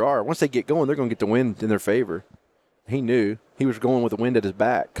deer are. Once they get going, they're going to get the wind in their favor. He knew. He was going with the wind at his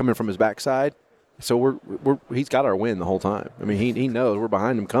back, coming from his backside. So he's got our wind the whole time. I mean, he knows we're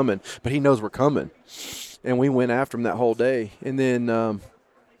behind him coming, but he knows we're coming. And we went after him that whole day. And then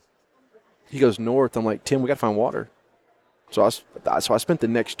he goes north. I'm like, Tim, we got to find water. So I spent the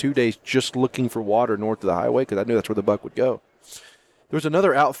next 2 days just looking for water north of the highway because I knew that's where the buck would go. There was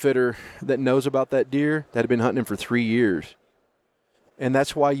another outfitter that knows about that deer that had been hunting him for 3 years. And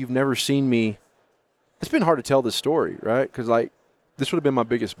that's why you've never seen me. It's been hard to tell this story, right? Because, this would have been my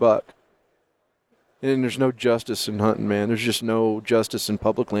biggest buck. And there's no justice in hunting, man. There's just no justice in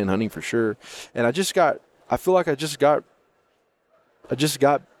public land hunting for sure. And I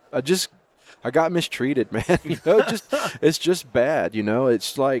got mistreated, man. It's just bad,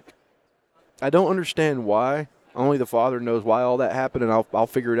 It's like, I don't understand why. Only the Father knows why all that happened, and I'll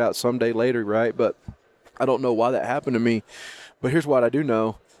figure it out someday later, right? But I don't know why that happened to me. But here's what I do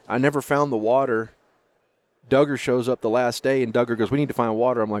know. I never found the water. Duggar shows up the last day, and Duggar goes, we need to find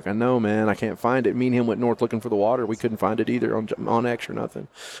water. I'm like, I know, man. I can't find it. Me and him went north looking for the water. We couldn't find it either on X or nothing.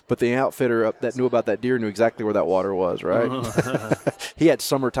 But the outfitter up that knew about that deer knew exactly where that water was, right? He had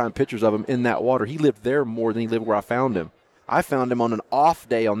summertime pictures of him in that water. He lived there more than he lived where I found him. I found him on an off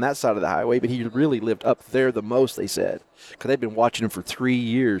day on that side of the highway, but he really lived up there the most, they said, because they'd been watching him for 3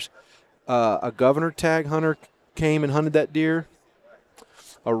 years. A governor tag hunter came and hunted that deer.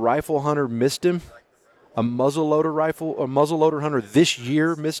 A rifle hunter missed him. A muzzleloader hunter this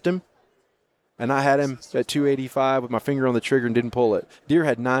year missed him. And I had him at 285 with my finger on the trigger and didn't pull it. Deer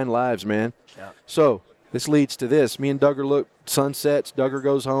had 9 lives, man. Yeah. So this leads to this. Me and Duggar look, sunsets. Duggar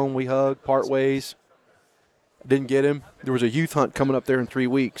goes home. We hug, part ways. Didn't get him. There was a youth hunt coming up there in 3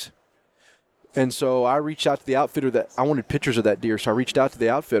 weeks. And so I reached out to the outfitter that I wanted pictures of that deer. So I reached out to the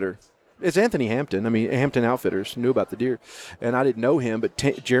outfitter. It's Anthony Hampton. I mean, Hampton Outfitters knew about the deer. And I didn't know him, but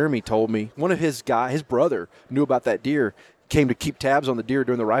Jeremy told me. One of his brother, knew about that deer, came to keep tabs on the deer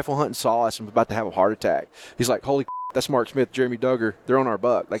during the rifle hunt and saw us and was about to have a heart attack. He's like, holy that's Mark Smith, Jeremy Duggar. They're on our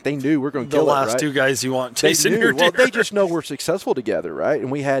buck. Like, they knew we're going to kill it, right? The last 2 guys you want chasing your deer. Well, they just know we're successful together, right?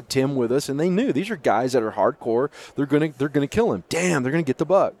 And we had Tim with us, and they knew these are guys that are hardcore. They're gonna kill him. Damn, they're going to get the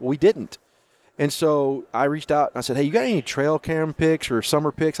buck. Well, we didn't. And so I reached out and I said, hey, you got any trail cam pics or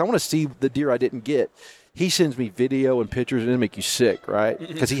summer pics? I want to see the deer I didn't get. He sends me video and pictures, and it'll make you sick, right?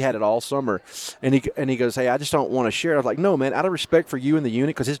 Because he had it all summer. And he goes, hey, I just don't want to share it. I was like, no, man, out of respect for you and the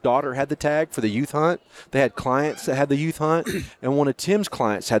unit, because his daughter had the tag for the youth hunt. They had clients that had the youth hunt, and one of Tim's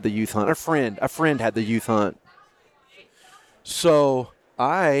clients had the youth hunt. A friend had the youth hunt. So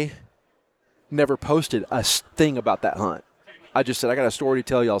I never posted a thing about that hunt. I just said, I got a story to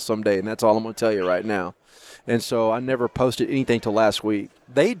tell y'all someday, and that's all I'm going to tell you right now. And so I never posted anything till last week.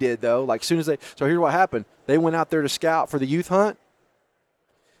 They did, though. Like, soon as so here's what happened. They went out there to scout for the youth hunt.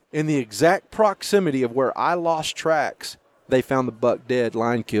 In the exact proximity of where I lost tracks, they found the buck dead,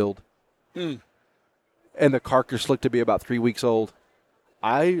 line killed. And the carcass looked to be about 3 weeks old.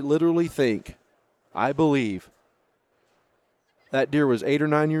 I literally think I believe that deer was 8 or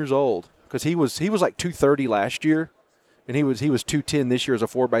 9 years old because he was like 230 last year, and he was 210 this year as a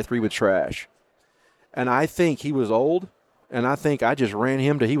 4x3 with trash. And I think he was old, and I think I just ran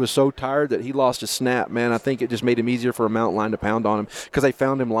him to he was so tired that he lost his snap, man. I think it just made him easier for a mountain lion to pound on him because they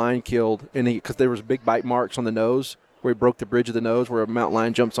found him lion killed, and because there was big bite marks on the nose where he broke the bridge of the nose where a mountain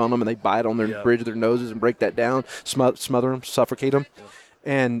lion jumps on them and they bite on their bridge of their noses and break that down, smother them, suffocate them.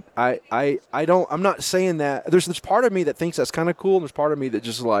 And I'm not saying that. There's part of me that thinks that's kind of cool, and there's part of me that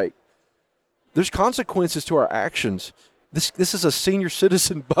just like, there's consequences to our actions. This is a senior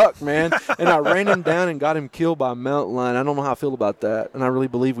citizen buck, man, and I ran him down and got him killed by a mountain lion. I don't know how I feel about that, and I really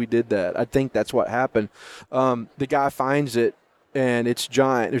believe we did that. I think that's what happened. The guy finds it, and it's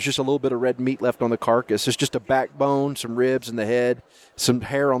giant. There's just a little bit of red meat left on the carcass. It's just a backbone, some ribs in the head, some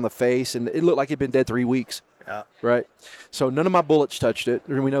hair on the face, and it looked like it'd been dead 3 weeks. Yeah. Right? So none of my bullets touched it.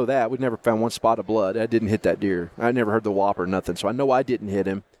 And we know that. We've never found one spot of blood. I didn't hit that deer. I never heard the whop or nothing, so I know I didn't hit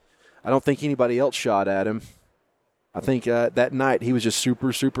him. I don't think anybody else shot at him. I think that night he was just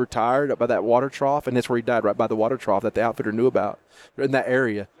super, super tired up by that water trough, and that's where he died, right by the water trough that the outfitter knew about in that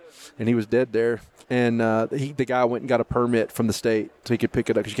area. And he was dead there. And the guy went and got a permit from the state so he could pick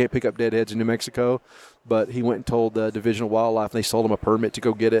it up because you can't pick up dead heads in New Mexico. But he went and told the Division of Wildlife, and they sold him a permit to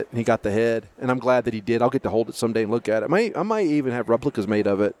go get it, and he got the head. And I'm glad that he did. I'll get to hold it someday and look at it. I might even have replicas made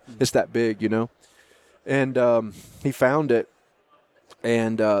of it. It's that big, you know. And he found it,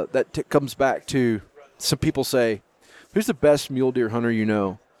 and that comes back to some people say, who's the best mule deer hunter you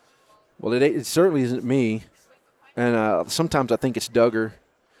know? Well, it certainly isn't me. And sometimes I think it's Duggar.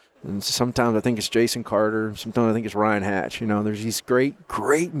 And sometimes I think it's Jason Carter. Sometimes I think it's Ryan Hatch. You know, there's these great,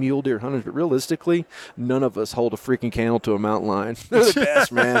 great mule deer hunters. But realistically, none of us hold a freaking candle to a mountain lion. They're the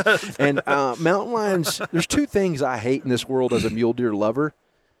best, man. And mountain lions, there's two things I hate in this world as a mule deer lover.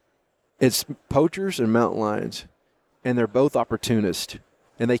 It's poachers and mountain lions. And they're both opportunists.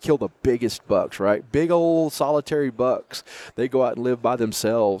 And they kill the biggest bucks, right? Big old solitary bucks. They go out and live by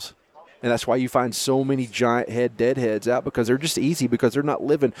themselves. And that's why you find so many giant deadheads out, because they're just easy, because they're not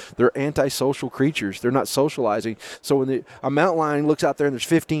living. They're antisocial creatures. They're not socializing. So when a mountain lion looks out there and there's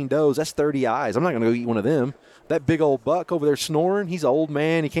 15 does, that's 30 eyes. I'm not going to go eat one of them. That big old buck over there snoring, he's an old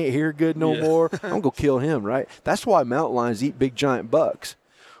man. He can't hear good no more. I'm going to go kill him, right? That's why mountain lions eat big giant bucks.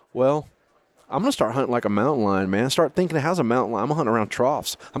 Well, I'm going to start hunting like a mountain lion, man. Start thinking, how's a mountain lion? I'm going to hunt around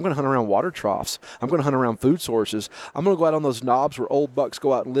troughs. I'm going to hunt around water troughs. I'm going to hunt around food sources. I'm going to go out on those knobs where old bucks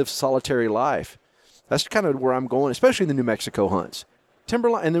go out and live solitary life. That's kind of where I'm going, especially in the New Mexico hunts.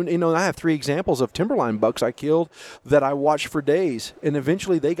 Timberline, and then, you know, I have 3 examples of timberline bucks I killed that I watched for days, and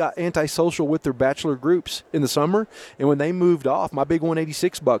eventually they got antisocial with their bachelor groups in the summer, and when they moved off, my big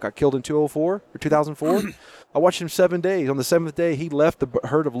 186 buck I killed in 2004, I watched him 7 days. On the 7th day, he left the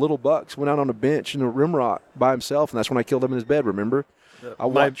herd of little bucks, went out on a bench in the rimrock by himself, and that's when I killed him in his bed, remember? I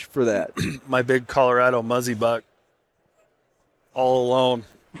watched for that. My big Colorado muzzy buck, all alone,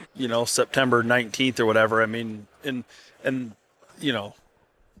 you know, September 19th or whatever. I mean, and you know,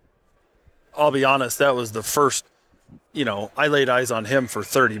 I'll be honest, that was the first, you know, I laid eyes on him for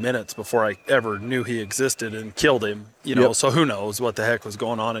 30 minutes before I ever knew he existed and killed him, you know, so who knows what the heck was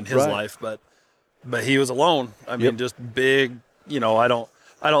going on in his life, but he was alone. I mean, just big, you know, I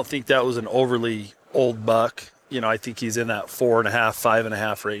don't think that was an overly old buck. You know, I think he's in that 4.5,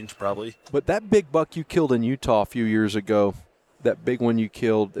 5.5 range probably. But that big buck you killed in Utah a few years ago, that big one you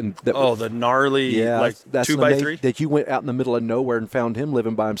killed. And the gnarly, like that's 2x3? That you went out in the middle of nowhere and found him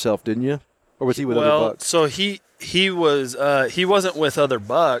living by himself, didn't you? Or was he with other bucks? So he wasn't with other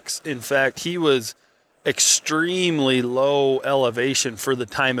bucks. In fact, he was extremely low elevation for the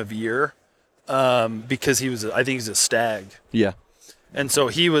time of year, because I think he's a stag. Yeah. And so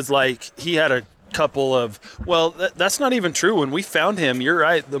he was like, he had a couple of, that's not even true. When we found him, you're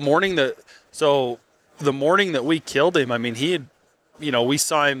right. The morning that we killed him, I mean, he had, you know, we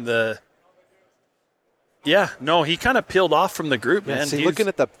saw him he kind of peeled off from the group, man. See, looking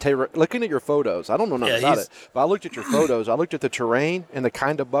at your photos, I don't know nothing about it, but I looked at your photos. I looked at the terrain and the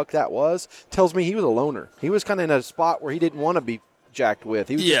kind of buck that was. Tells me he was a loner. He was kind of in a spot where he didn't want to be jacked with.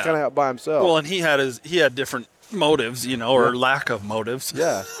 He was just kind of out by himself. Well, and he had different motives, you know, or lack of motives.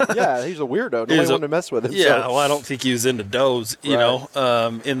 Yeah, he's a weirdo. Nobody wanted to mess with him. Yeah, well, I don't think he was into does, you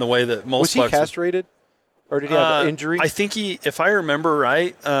know, in the way that most bucks. Was he castrated? Or did he have an injury? I think if I remember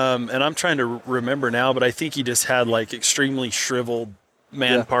right, and I'm trying to remember now, but I think he just had like extremely shriveled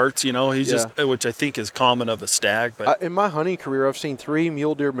man parts, you know. He's just, which I think is common of a stag. But in my hunting career, I've seen 3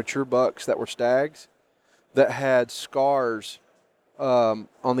 mule deer mature bucks that were stags that had scars on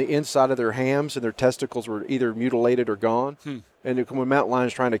the inside of their hams, and their testicles were either mutilated or gone. And when mountain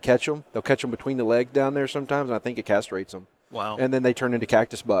lions trying to catch them, they'll catch them between the legs down there sometimes, and I think it castrates them. Wow. And then they turn into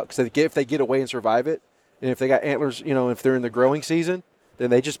cactus bucks. So if they get away and survive it, and if they got antlers, if they're in the growing season, then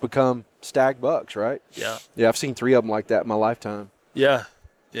they just become stag bucks, right? Yeah. Yeah, I've seen 3 of them like that in my lifetime. Yeah.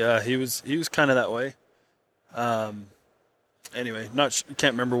 Yeah, he was kind of that way. Anyway,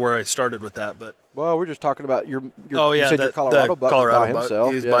 can't remember where I started with that, but Well, we're just talking about your you said your Colorado buck was by buck.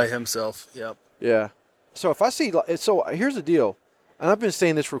 himself. He's by himself. Yep. Yeah. So if I see, so here's the deal, and I've been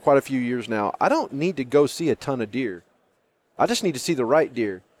saying this for quite a few years now. I don't need to go see a ton of deer. I just need to see the right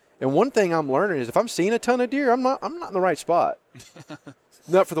deer. And one thing I'm learning is if I'm seeing a ton of deer, I'm not in the right spot.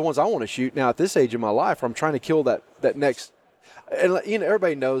 Not for the ones I want to shoot now at this age in my life, where I'm trying to kill that next. And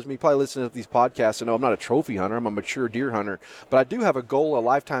everybody knows me, probably listening to these podcasts, and know I'm not a trophy hunter. I'm a mature deer hunter, but I do have a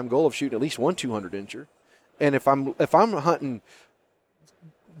lifetime goal of shooting at least one 200-incher. And if I'm hunting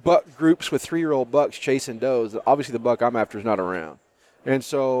buck groups with 3-year-old bucks chasing does, obviously the buck I'm after is not around. And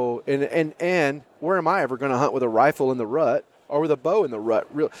so, and where am I ever going to hunt with a rifle in the rut or with a bow in the rut?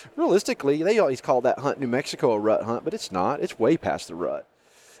 Realistically, they always call that hunt New Mexico a rut hunt, but it's not. It's way past the rut.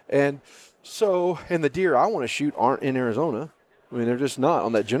 And so, and the deer I want to shoot aren't in Arizona. I mean, they're just not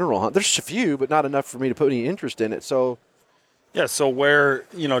on that general hunt. There's a few, but not enough for me to put any interest in it. So, yeah. So where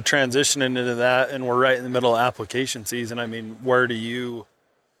transitioning into that, and we're right in the middle of application season. I mean, where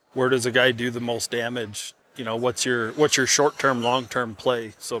does a guy do the most damage? What's your short-term, long-term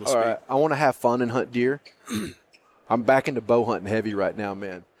play, so to speak? All right, I want to have fun and hunt deer. I'm back into bow hunting heavy right now,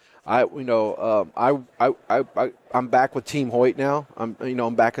 man. I'm back with Team Hoyt now.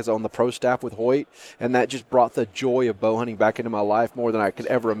 I'm back on the pro staff with Hoyt, and that just brought the joy of bow hunting back into my life more than I could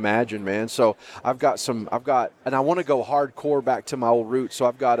ever imagine, man. So and I want to go hardcore back to my old roots. So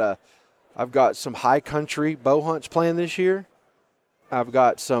I've got some high country bow hunts planned this year. I've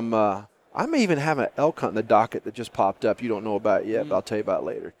got some. I may even have an elk hunt in the docket that just popped up. You don't know about it yet, but I'll tell you about it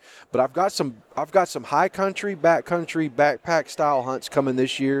later. But I've got some high country, backpack style hunts coming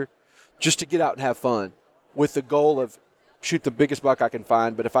this year, just to get out and have fun, with the goal of shoot the biggest buck I can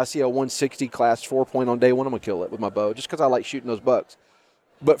find. But if I see a 160 class 4-point on day one, I'm gonna kill it with my bow, just because I like shooting those bucks.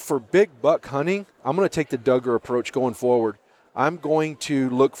 But for big buck hunting, I'm gonna take the Duggar approach going forward. I'm going to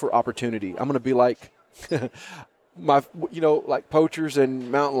look for opportunity. I'm gonna be like. Like poachers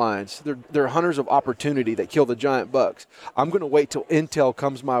and mountain lions, they're hunters of opportunity that kill the giant bucks. I'm going to wait till intel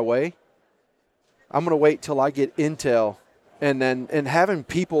comes my way. I'm going to wait till I get intel, and having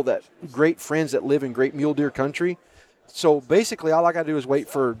great friends that live in great mule deer country. So basically, all I got to do is wait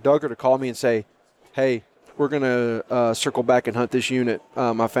for Duggar to call me and say, "Hey, we're going to circle back and hunt this unit.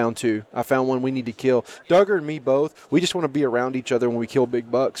 I found 2. I found one we need to kill." Duggar and me both, we just want to be around each other when we kill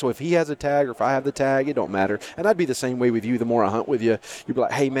big bucks. So if he has a tag or if I have the tag, it don't matter. And I'd be the same way with you. The more I hunt with you, you'd be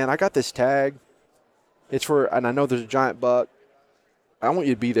like, "Hey, man, I got this tag. And I know there's a giant buck. I want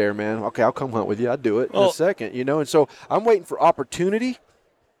you to be there, man. Okay, I'll come hunt with you. I'll do it in a second, And so I'm waiting for opportunity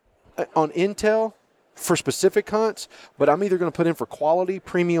on intel for specific hunts, but I'm either going to put in for quality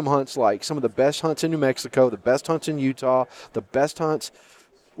premium hunts, like some of the best hunts in New Mexico, the best hunts in Utah, the best hunts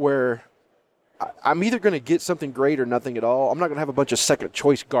where I'm either going to get something great or nothing at all. I'm not going to have a bunch of second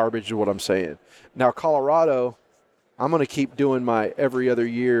choice garbage is what I'm saying. Now, Colorado, I'm going to keep doing my every other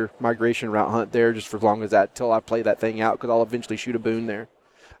year migration route hunt there just for as long as that, till I play that thing out, because I'll eventually shoot a boon there.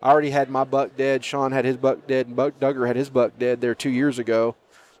 I already had my buck dead. Sean had his buck dead, and Duggar had his buck dead there 2 years ago.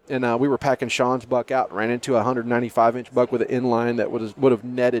 And we were packing Sean's buck out and ran into a 195-inch buck with an inline that would have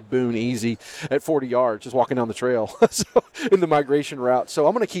netted Boone easy at 40 yards just walking down the trail so, in the migration route. So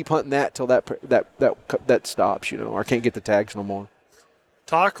I'm going to keep hunting that till that stops, or I can't get the tags no more.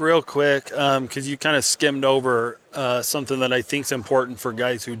 Talk real quick, because you kind of skimmed over something that I think is important for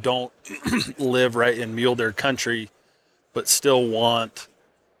guys who don't live right in mule deer country but still want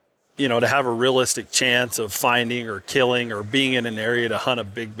to have a realistic chance of finding or killing or being in an area to hunt a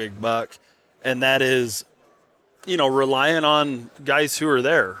big buck. And that is, relying on guys who are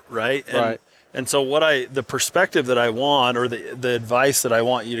there, right? Right. And so the perspective that I want, or the advice that I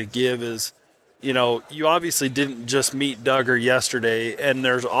want you to give is, you obviously didn't just meet Duggar yesterday, and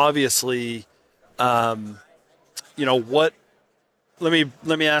there's obviously, let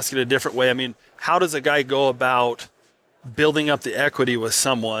me ask it a different way. I mean, how does a guy go about building up the equity with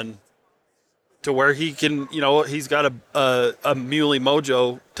someone to where he can, he's got a muley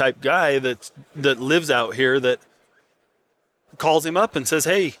mojo type guy that lives out here that calls him up and says,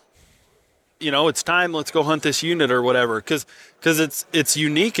 "Hey, it's time, let's go hunt this unit," or whatever. Cause it's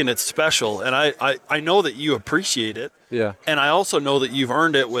unique and it's special. And I know that you appreciate it. Yeah. And I also know that you've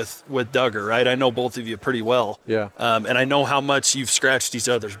earned it with Duggar, right? I know both of you pretty well. Yeah. And I know how much you've scratched each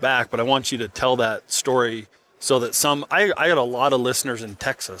other's back, but I want you to tell that story so that I got a lot of listeners in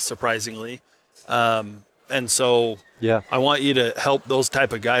Texas, surprisingly. And so Yeah. I want you to help those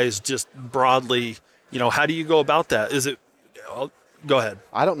type of guys just broadly, how do you go about that? Go ahead.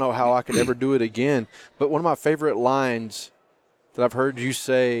 I don't know how I could ever do it again, but one of my favorite lines that I've heard you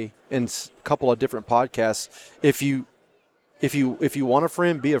say in a couple of different podcasts, if you want a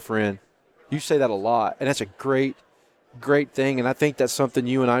friend, be a friend. You say that a lot, and that's a great thing, and I think that's something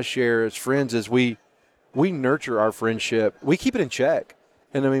you and I share as friends is we nurture our friendship. We keep it in check.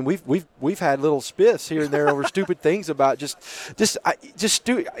 And I mean, we've had little spiffs here and there over stupid things about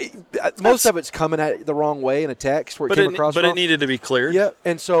most of it's coming at the wrong way in a text where it came across wrong. But it needed to be cleared. Yeah,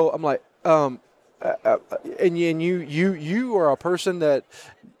 and so I'm like, and you are a person that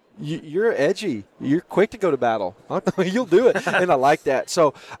you're edgy. You're quick to go to battle. You'll do it, and I like that.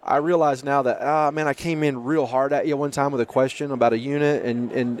 So I realize now that I came in real hard at you one time with a question about a unit,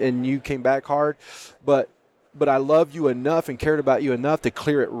 and you came back hard, but I loved you enough and cared about you enough to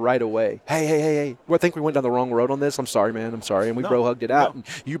clear it right away. Hey. Well, I think we went down the wrong road on this. I'm sorry, man. I'm sorry. And we bro-hugged it out. And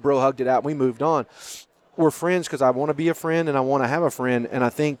you bro-hugged it out, and we moved on. We're friends because I want to be a friend and I want to have a friend. And I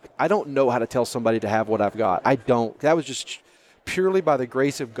think I don't know how to tell somebody to have what I've got. I don't. That was just purely by the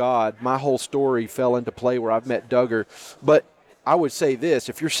grace of God. My whole story fell into play where I've met Duggar. But I would say this.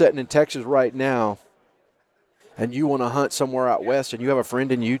 If you're sitting in Texas right now and you want to hunt somewhere out west and you have a friend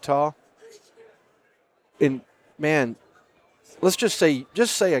in Utah, and man, let's just say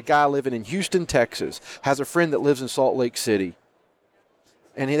a guy living in Houston, Texas, has a friend that lives in Salt Lake City,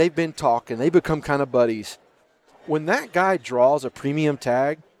 and they've been talking, they become kind of buddies. When that guy draws a premium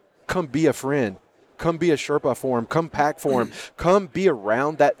tag, come be a friend. Come be a Sherpa for him. Come pack for him. Come be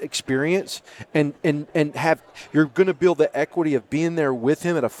around that experience, and you're going to build the equity of being there with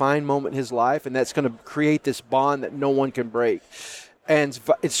him at a fine moment in his life, and that's going to create this bond that no one can break. And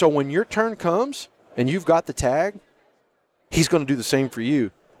so when your turn comes, and you've got the tag, he's going to do the same for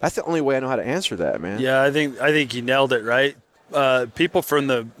you. That's the only way I know how to answer that, man. Yeah, I think you nailed it, right? People from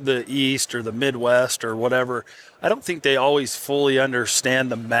the East or the Midwest or whatever, I don't think they always fully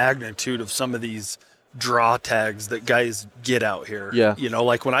understand the magnitude of some of these draw tags that guys get out here. Yeah.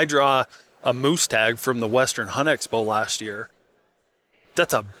 Like when I draw a moose tag from the Western Hunt Expo last year,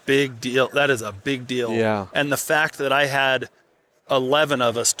 that's a big deal. That is a big deal. Yeah. And the fact that I had 11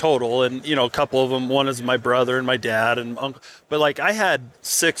 of us total, and a couple of them, one is my brother and my dad and uncle, but like I had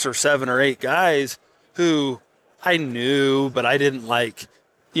 6 or 7 or 8 guys who I knew, but I didn't like,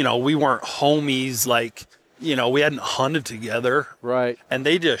 we weren't homies, like, we hadn't hunted together, right? And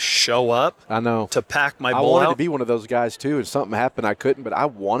they just show up. I know, to pack my bull I wanted out. to be one of those guys too, and something happened I couldn't, but I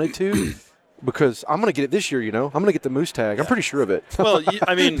wanted to. Because I'm going to get it this year, I'm going to get the moose tag. I'm pretty sure of it. Well,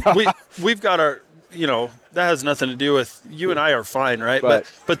 I mean, we've got our, that has nothing to do with, you and I are fine, right?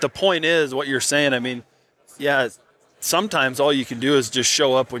 But the point is what you're saying. I mean, yeah, sometimes all you can do is just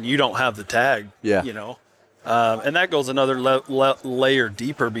show up when you don't have the tag. Yeah. And that goes another layer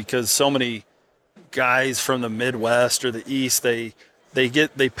deeper, because so many guys from the Midwest or the East, they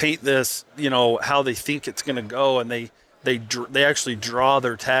paint this, how they think it's going to go, and they actually draw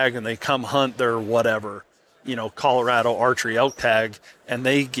their tag and they come hunt their whatever, Colorado archery elk tag, and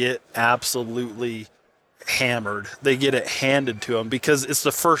they get absolutely hammered. They get it handed to them because it's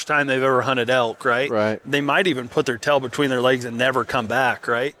the first time they've ever hunted elk, right? Right. They might even put their tail between their legs and never come back,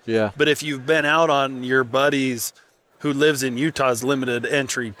 right? Yeah. But if you've been out on your buddies who lives in Utah's limited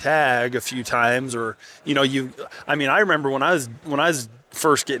entry tag a few times, or, I remember when I was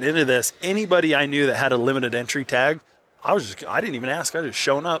first getting into this, anybody I knew that had a limited entry tag, I didn't even ask. I was just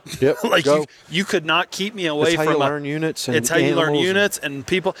showing up. Yep. Like you could not keep me away from. It's how you learn units. It's how you learn units and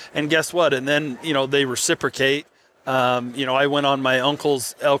people. And guess what? And then they reciprocate. I went on my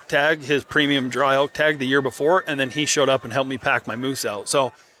uncle's elk tag, his premium draw elk tag, the year before, and then he showed up and helped me pack my moose out.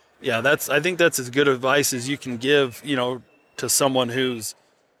 So, yeah, I think that's as good advice as you can give. To someone who's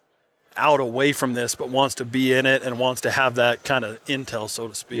out away from this but wants to be in it and wants to have that kind of intel, so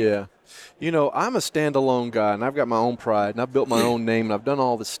to speak. Yeah. I'm a standalone guy, and I've got my own pride, and I've built my own name, and I've done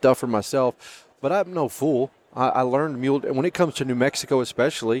all this stuff for myself, but I'm no fool. I learned mule, and when it comes to New Mexico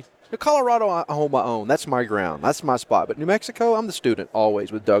especially, Colorado, I hold my own. That's my ground. That's my spot. But New Mexico, I'm the student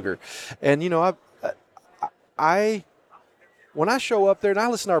always with Duggar. And, when I show up there, and I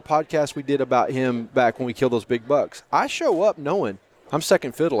listen to our podcast we did about him back when we killed those big bucks, I show up knowing I'm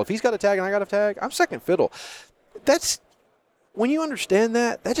second fiddle. If he's got a tag and I got a tag, I'm second fiddle. When you understand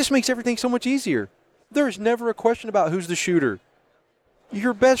that just makes everything so much easier. There's never a question about who's the shooter.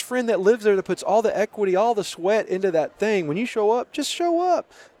 Your best friend that lives there, that puts all the equity, all the sweat into that thing, when you show up, just show up.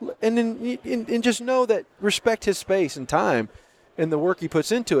 And then and just know that, respect his space and time. and the work he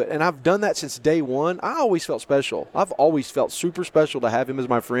puts into it. And I've done that since day one. I always felt special. I've always felt super special to have him as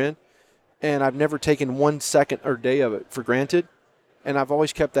my friend, and I've never taken 1 second or day of it for granted. And I've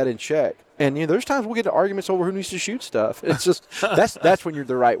always kept that in check. And there's times we'll get into arguments over who needs to shoot stuff. It's just that's when you're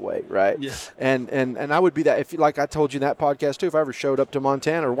the right way, right? Yeah. And I would be that if, like I told you in that podcast too, if I ever showed up to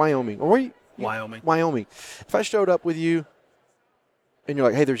Montana or Wyoming or Wyoming, if I showed up with you, and you're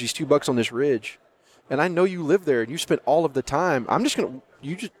like, hey, there's these $2 on this ridge, and I know you live there and you spent all of the time. I'm just gonna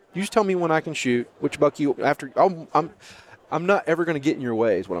you just tell me when I can shoot, which buck you after. I'm not ever gonna get in your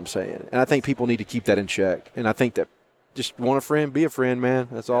way, is what I'm saying. And I think people need to keep that in check. And I think that. Just want a friend, be a friend, man.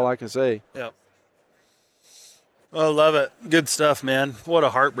 That's all I can say. Yep. I love it. Good stuff, man. What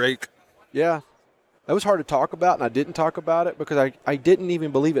a heartbreak. Yeah. That was hard to talk about, and I didn't talk about it because I didn't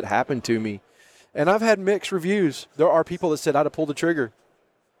even believe it happened to me. And I've had mixed reviews. There are people that said I'd have pulled the trigger.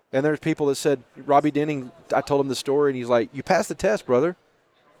 And there's people that said, Robbie Denning, I told him the story, and he's like, you passed the test, brother.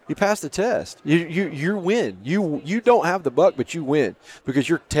 You passed the test. You win. You don't have the buck, but you win because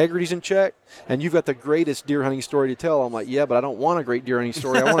your integrity's in check, and you've got the greatest deer hunting story to tell. I'm like, yeah, but I don't want a great deer hunting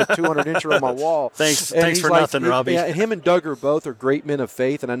story. I want a 200-incher on my wall. Thanks for nothing, Robbie. Yeah, and him and Doug are great men of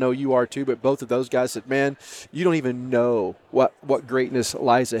faith, and I know you are too. But both of those guys said, man, you don't even know what greatness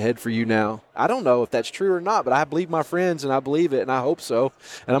lies ahead for you now. I don't know if that's true or not, but I believe my friends, and I believe it, and I hope so.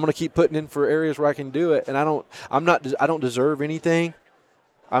 And I'm going to keep putting in for areas where I can do it. And I don't deserve anything.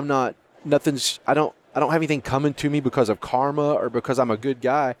 I don't have anything coming to me because of karma or because I'm a good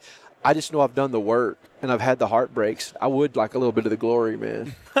guy. I just know I've done the work and I've had the heartbreaks. I would like a little bit of the glory,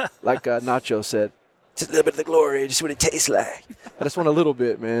 man. Like Nacho said, just a little bit of the glory, just what it tastes like. I just want a little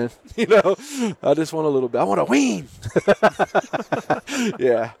bit, man. I just want a little bit. I want to win.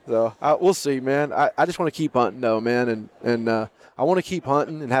 Yeah, so we'll see, man. I just want to keep hunting, though, man. And I want to keep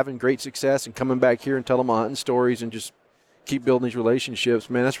hunting and having great success and coming back here and telling my hunting stories and just keep building these relationships,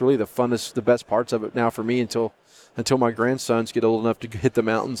 man. That's really the funnest, the best parts of it now for me until my grandsons get old enough to hit the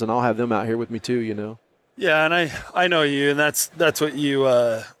mountains, and I'll have them out here with me too, Yeah, and I know you, and that's what you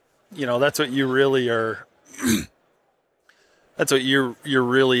that's what you really are. That's what you're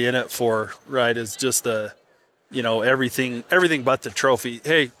really in it for, right? Is just everything but the trophy.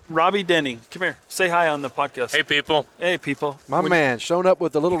 Hey, Robbie Denning, come here. Say hi on the podcast. Hey, people. My man, showing up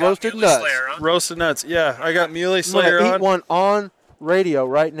with the little roasted nuts. Slayer, huh? Roasted nuts. Yeah, I got Muley Slayer on. Eat one on radio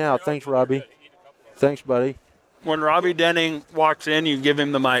right now. Thanks, Robbie. Thanks, buddy. When Robbie Denning walks in, you give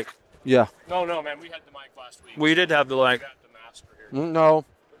him the mic. Yeah. No, man. We had the mic last week. We did have the mic. We got the master here. No,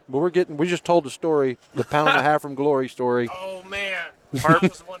 but we just told the story, the pound and a half from Glory story. Oh, man. Hart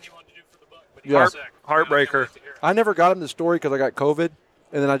was the one you wanted to do for the book. But he Yeah. was sick. Heartbreaker. I never got him the story because I got COVID,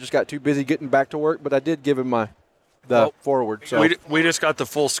 and then I just got too busy getting back to work. But I did give him the forward. So We just got the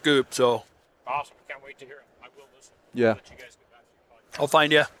full scoop, so Awesome. Can't wait to hear it. I will listen. yeah. Let you guys get back to your podcast. I'll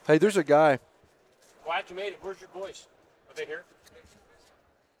find you. Hey, there's a guy. Glad you made it. Where's your boys? Are they here?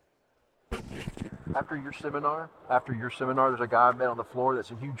 After your seminar, there's a guy I met on the floor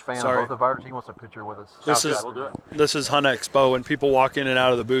that's a huge fan Sorry. of both of ours. He wants a picture with us. This is We'll do it. this is Hunt Expo. When people walk in and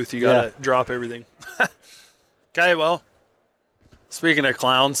out of the booth, you gotta drop everything. Okay, well, speaking of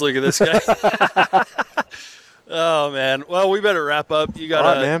clowns, look at this guy. Oh man, well we better wrap up. You got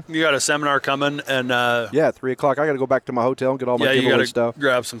All right, man. you got a seminar coming, and Yeah, 3 o'clock. I got to go back to my hotel and get all my you giveaway gotta stuff.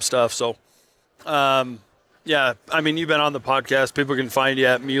 grab some stuff. So, yeah, I mean you've been on the podcast. People can find you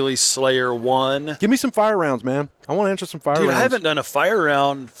at Muley Slayer 1. Give me some fire rounds, man. I want to answer some fire Dude, rounds. I haven't done a fire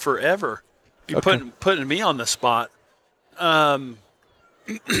round forever. You Okay. putting me on the spot.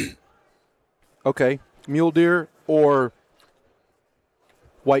 Okay, mule deer or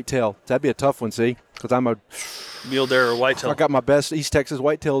whitetail. That'd be a tough one, see? Because Mule deer or whitetail. I got my best East Texas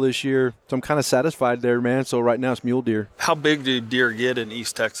whitetail this year, so I'm kind of satisfied there, man. So right now it's mule deer. How big do deer get in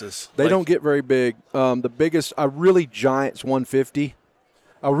East Texas? They don't get very big. The biggest, a really giant's 150.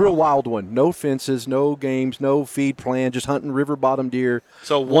 A real wild one. No fences, no games, no feed plan, just hunting river bottom deer.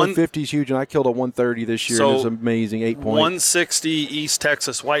 So 150 is huge, and I killed a 130 this year. So it was amazing, 8 point. 160 East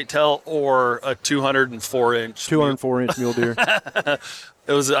Texas whitetail or a 204 inch. 204-inch mule deer.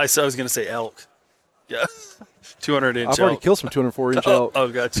 It was. I was going to say elk. Yeah, 200 inch. I've already elk. killed some 204-inch Oh, elk. oh,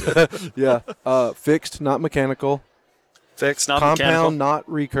 gotcha. Yeah. Fixed, not mechanical. Fixed, not Compound, mechanical. not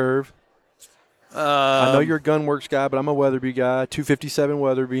recurve. I know you're a Gunworks guy, but I'm a Weatherby guy. 257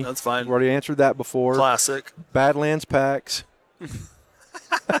 Weatherby. That's fine. I've already answered that before. Classic. Badlands packs.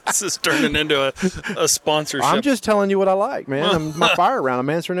 This is turning into a sponsorship. I'm just telling you what I like, man. I'm my fire round. I'm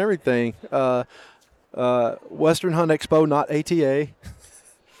answering everything. Western Hunt Expo, not ATA.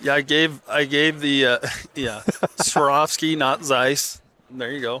 Yeah, I gave the Swarovski, not Zeiss. There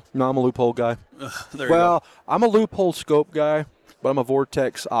you go. No, I'm a loophole guy. There you Well, I'm a loophole scope guy. But I'm a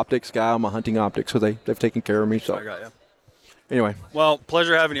Vortex optics guy. I'm a hunting optics, so they've taken care of me. So I got you. Anyway. Well,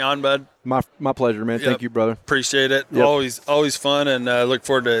 pleasure having you on, bud. My pleasure, man. Yep. Thank you, brother. Appreciate it. Yep. Always fun, and look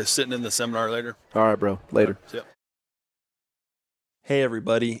forward to sitting in the seminar later. All right, bro. Later. Yep. Hey,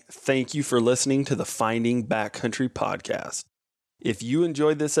 everybody. Thank you for listening to the Finding Backcountry podcast. If you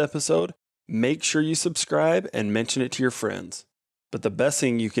enjoyed this episode, make sure you subscribe and mention it to your friends. But the best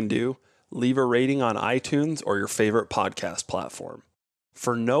thing you can do, leave a rating on iTunes or your favorite podcast platform.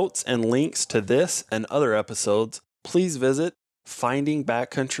 For notes and links to this and other episodes, please visit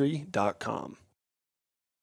findingbackcountry.com.